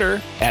on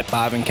Twitter at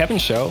Bob and Kevin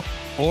Show.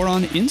 Or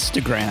on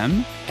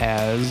Instagram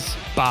as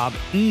Bob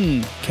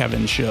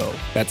Kevin Show.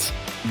 That's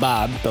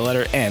Bob, the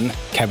letter N,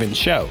 Kevin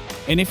Show.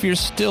 And if you're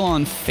still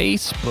on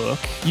Facebook,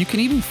 you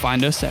can even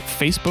find us at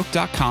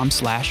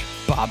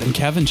facebook.com/Bob and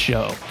Kevin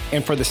Show.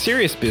 And for the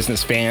serious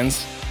business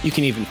fans, you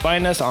can even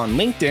find us on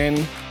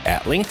LinkedIn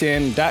at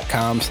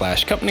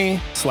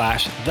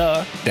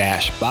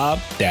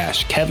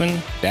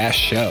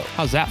linkedin.com/company/the-Bob-Kevin-Show.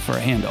 How's that for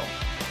a handle?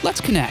 Let's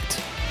connect.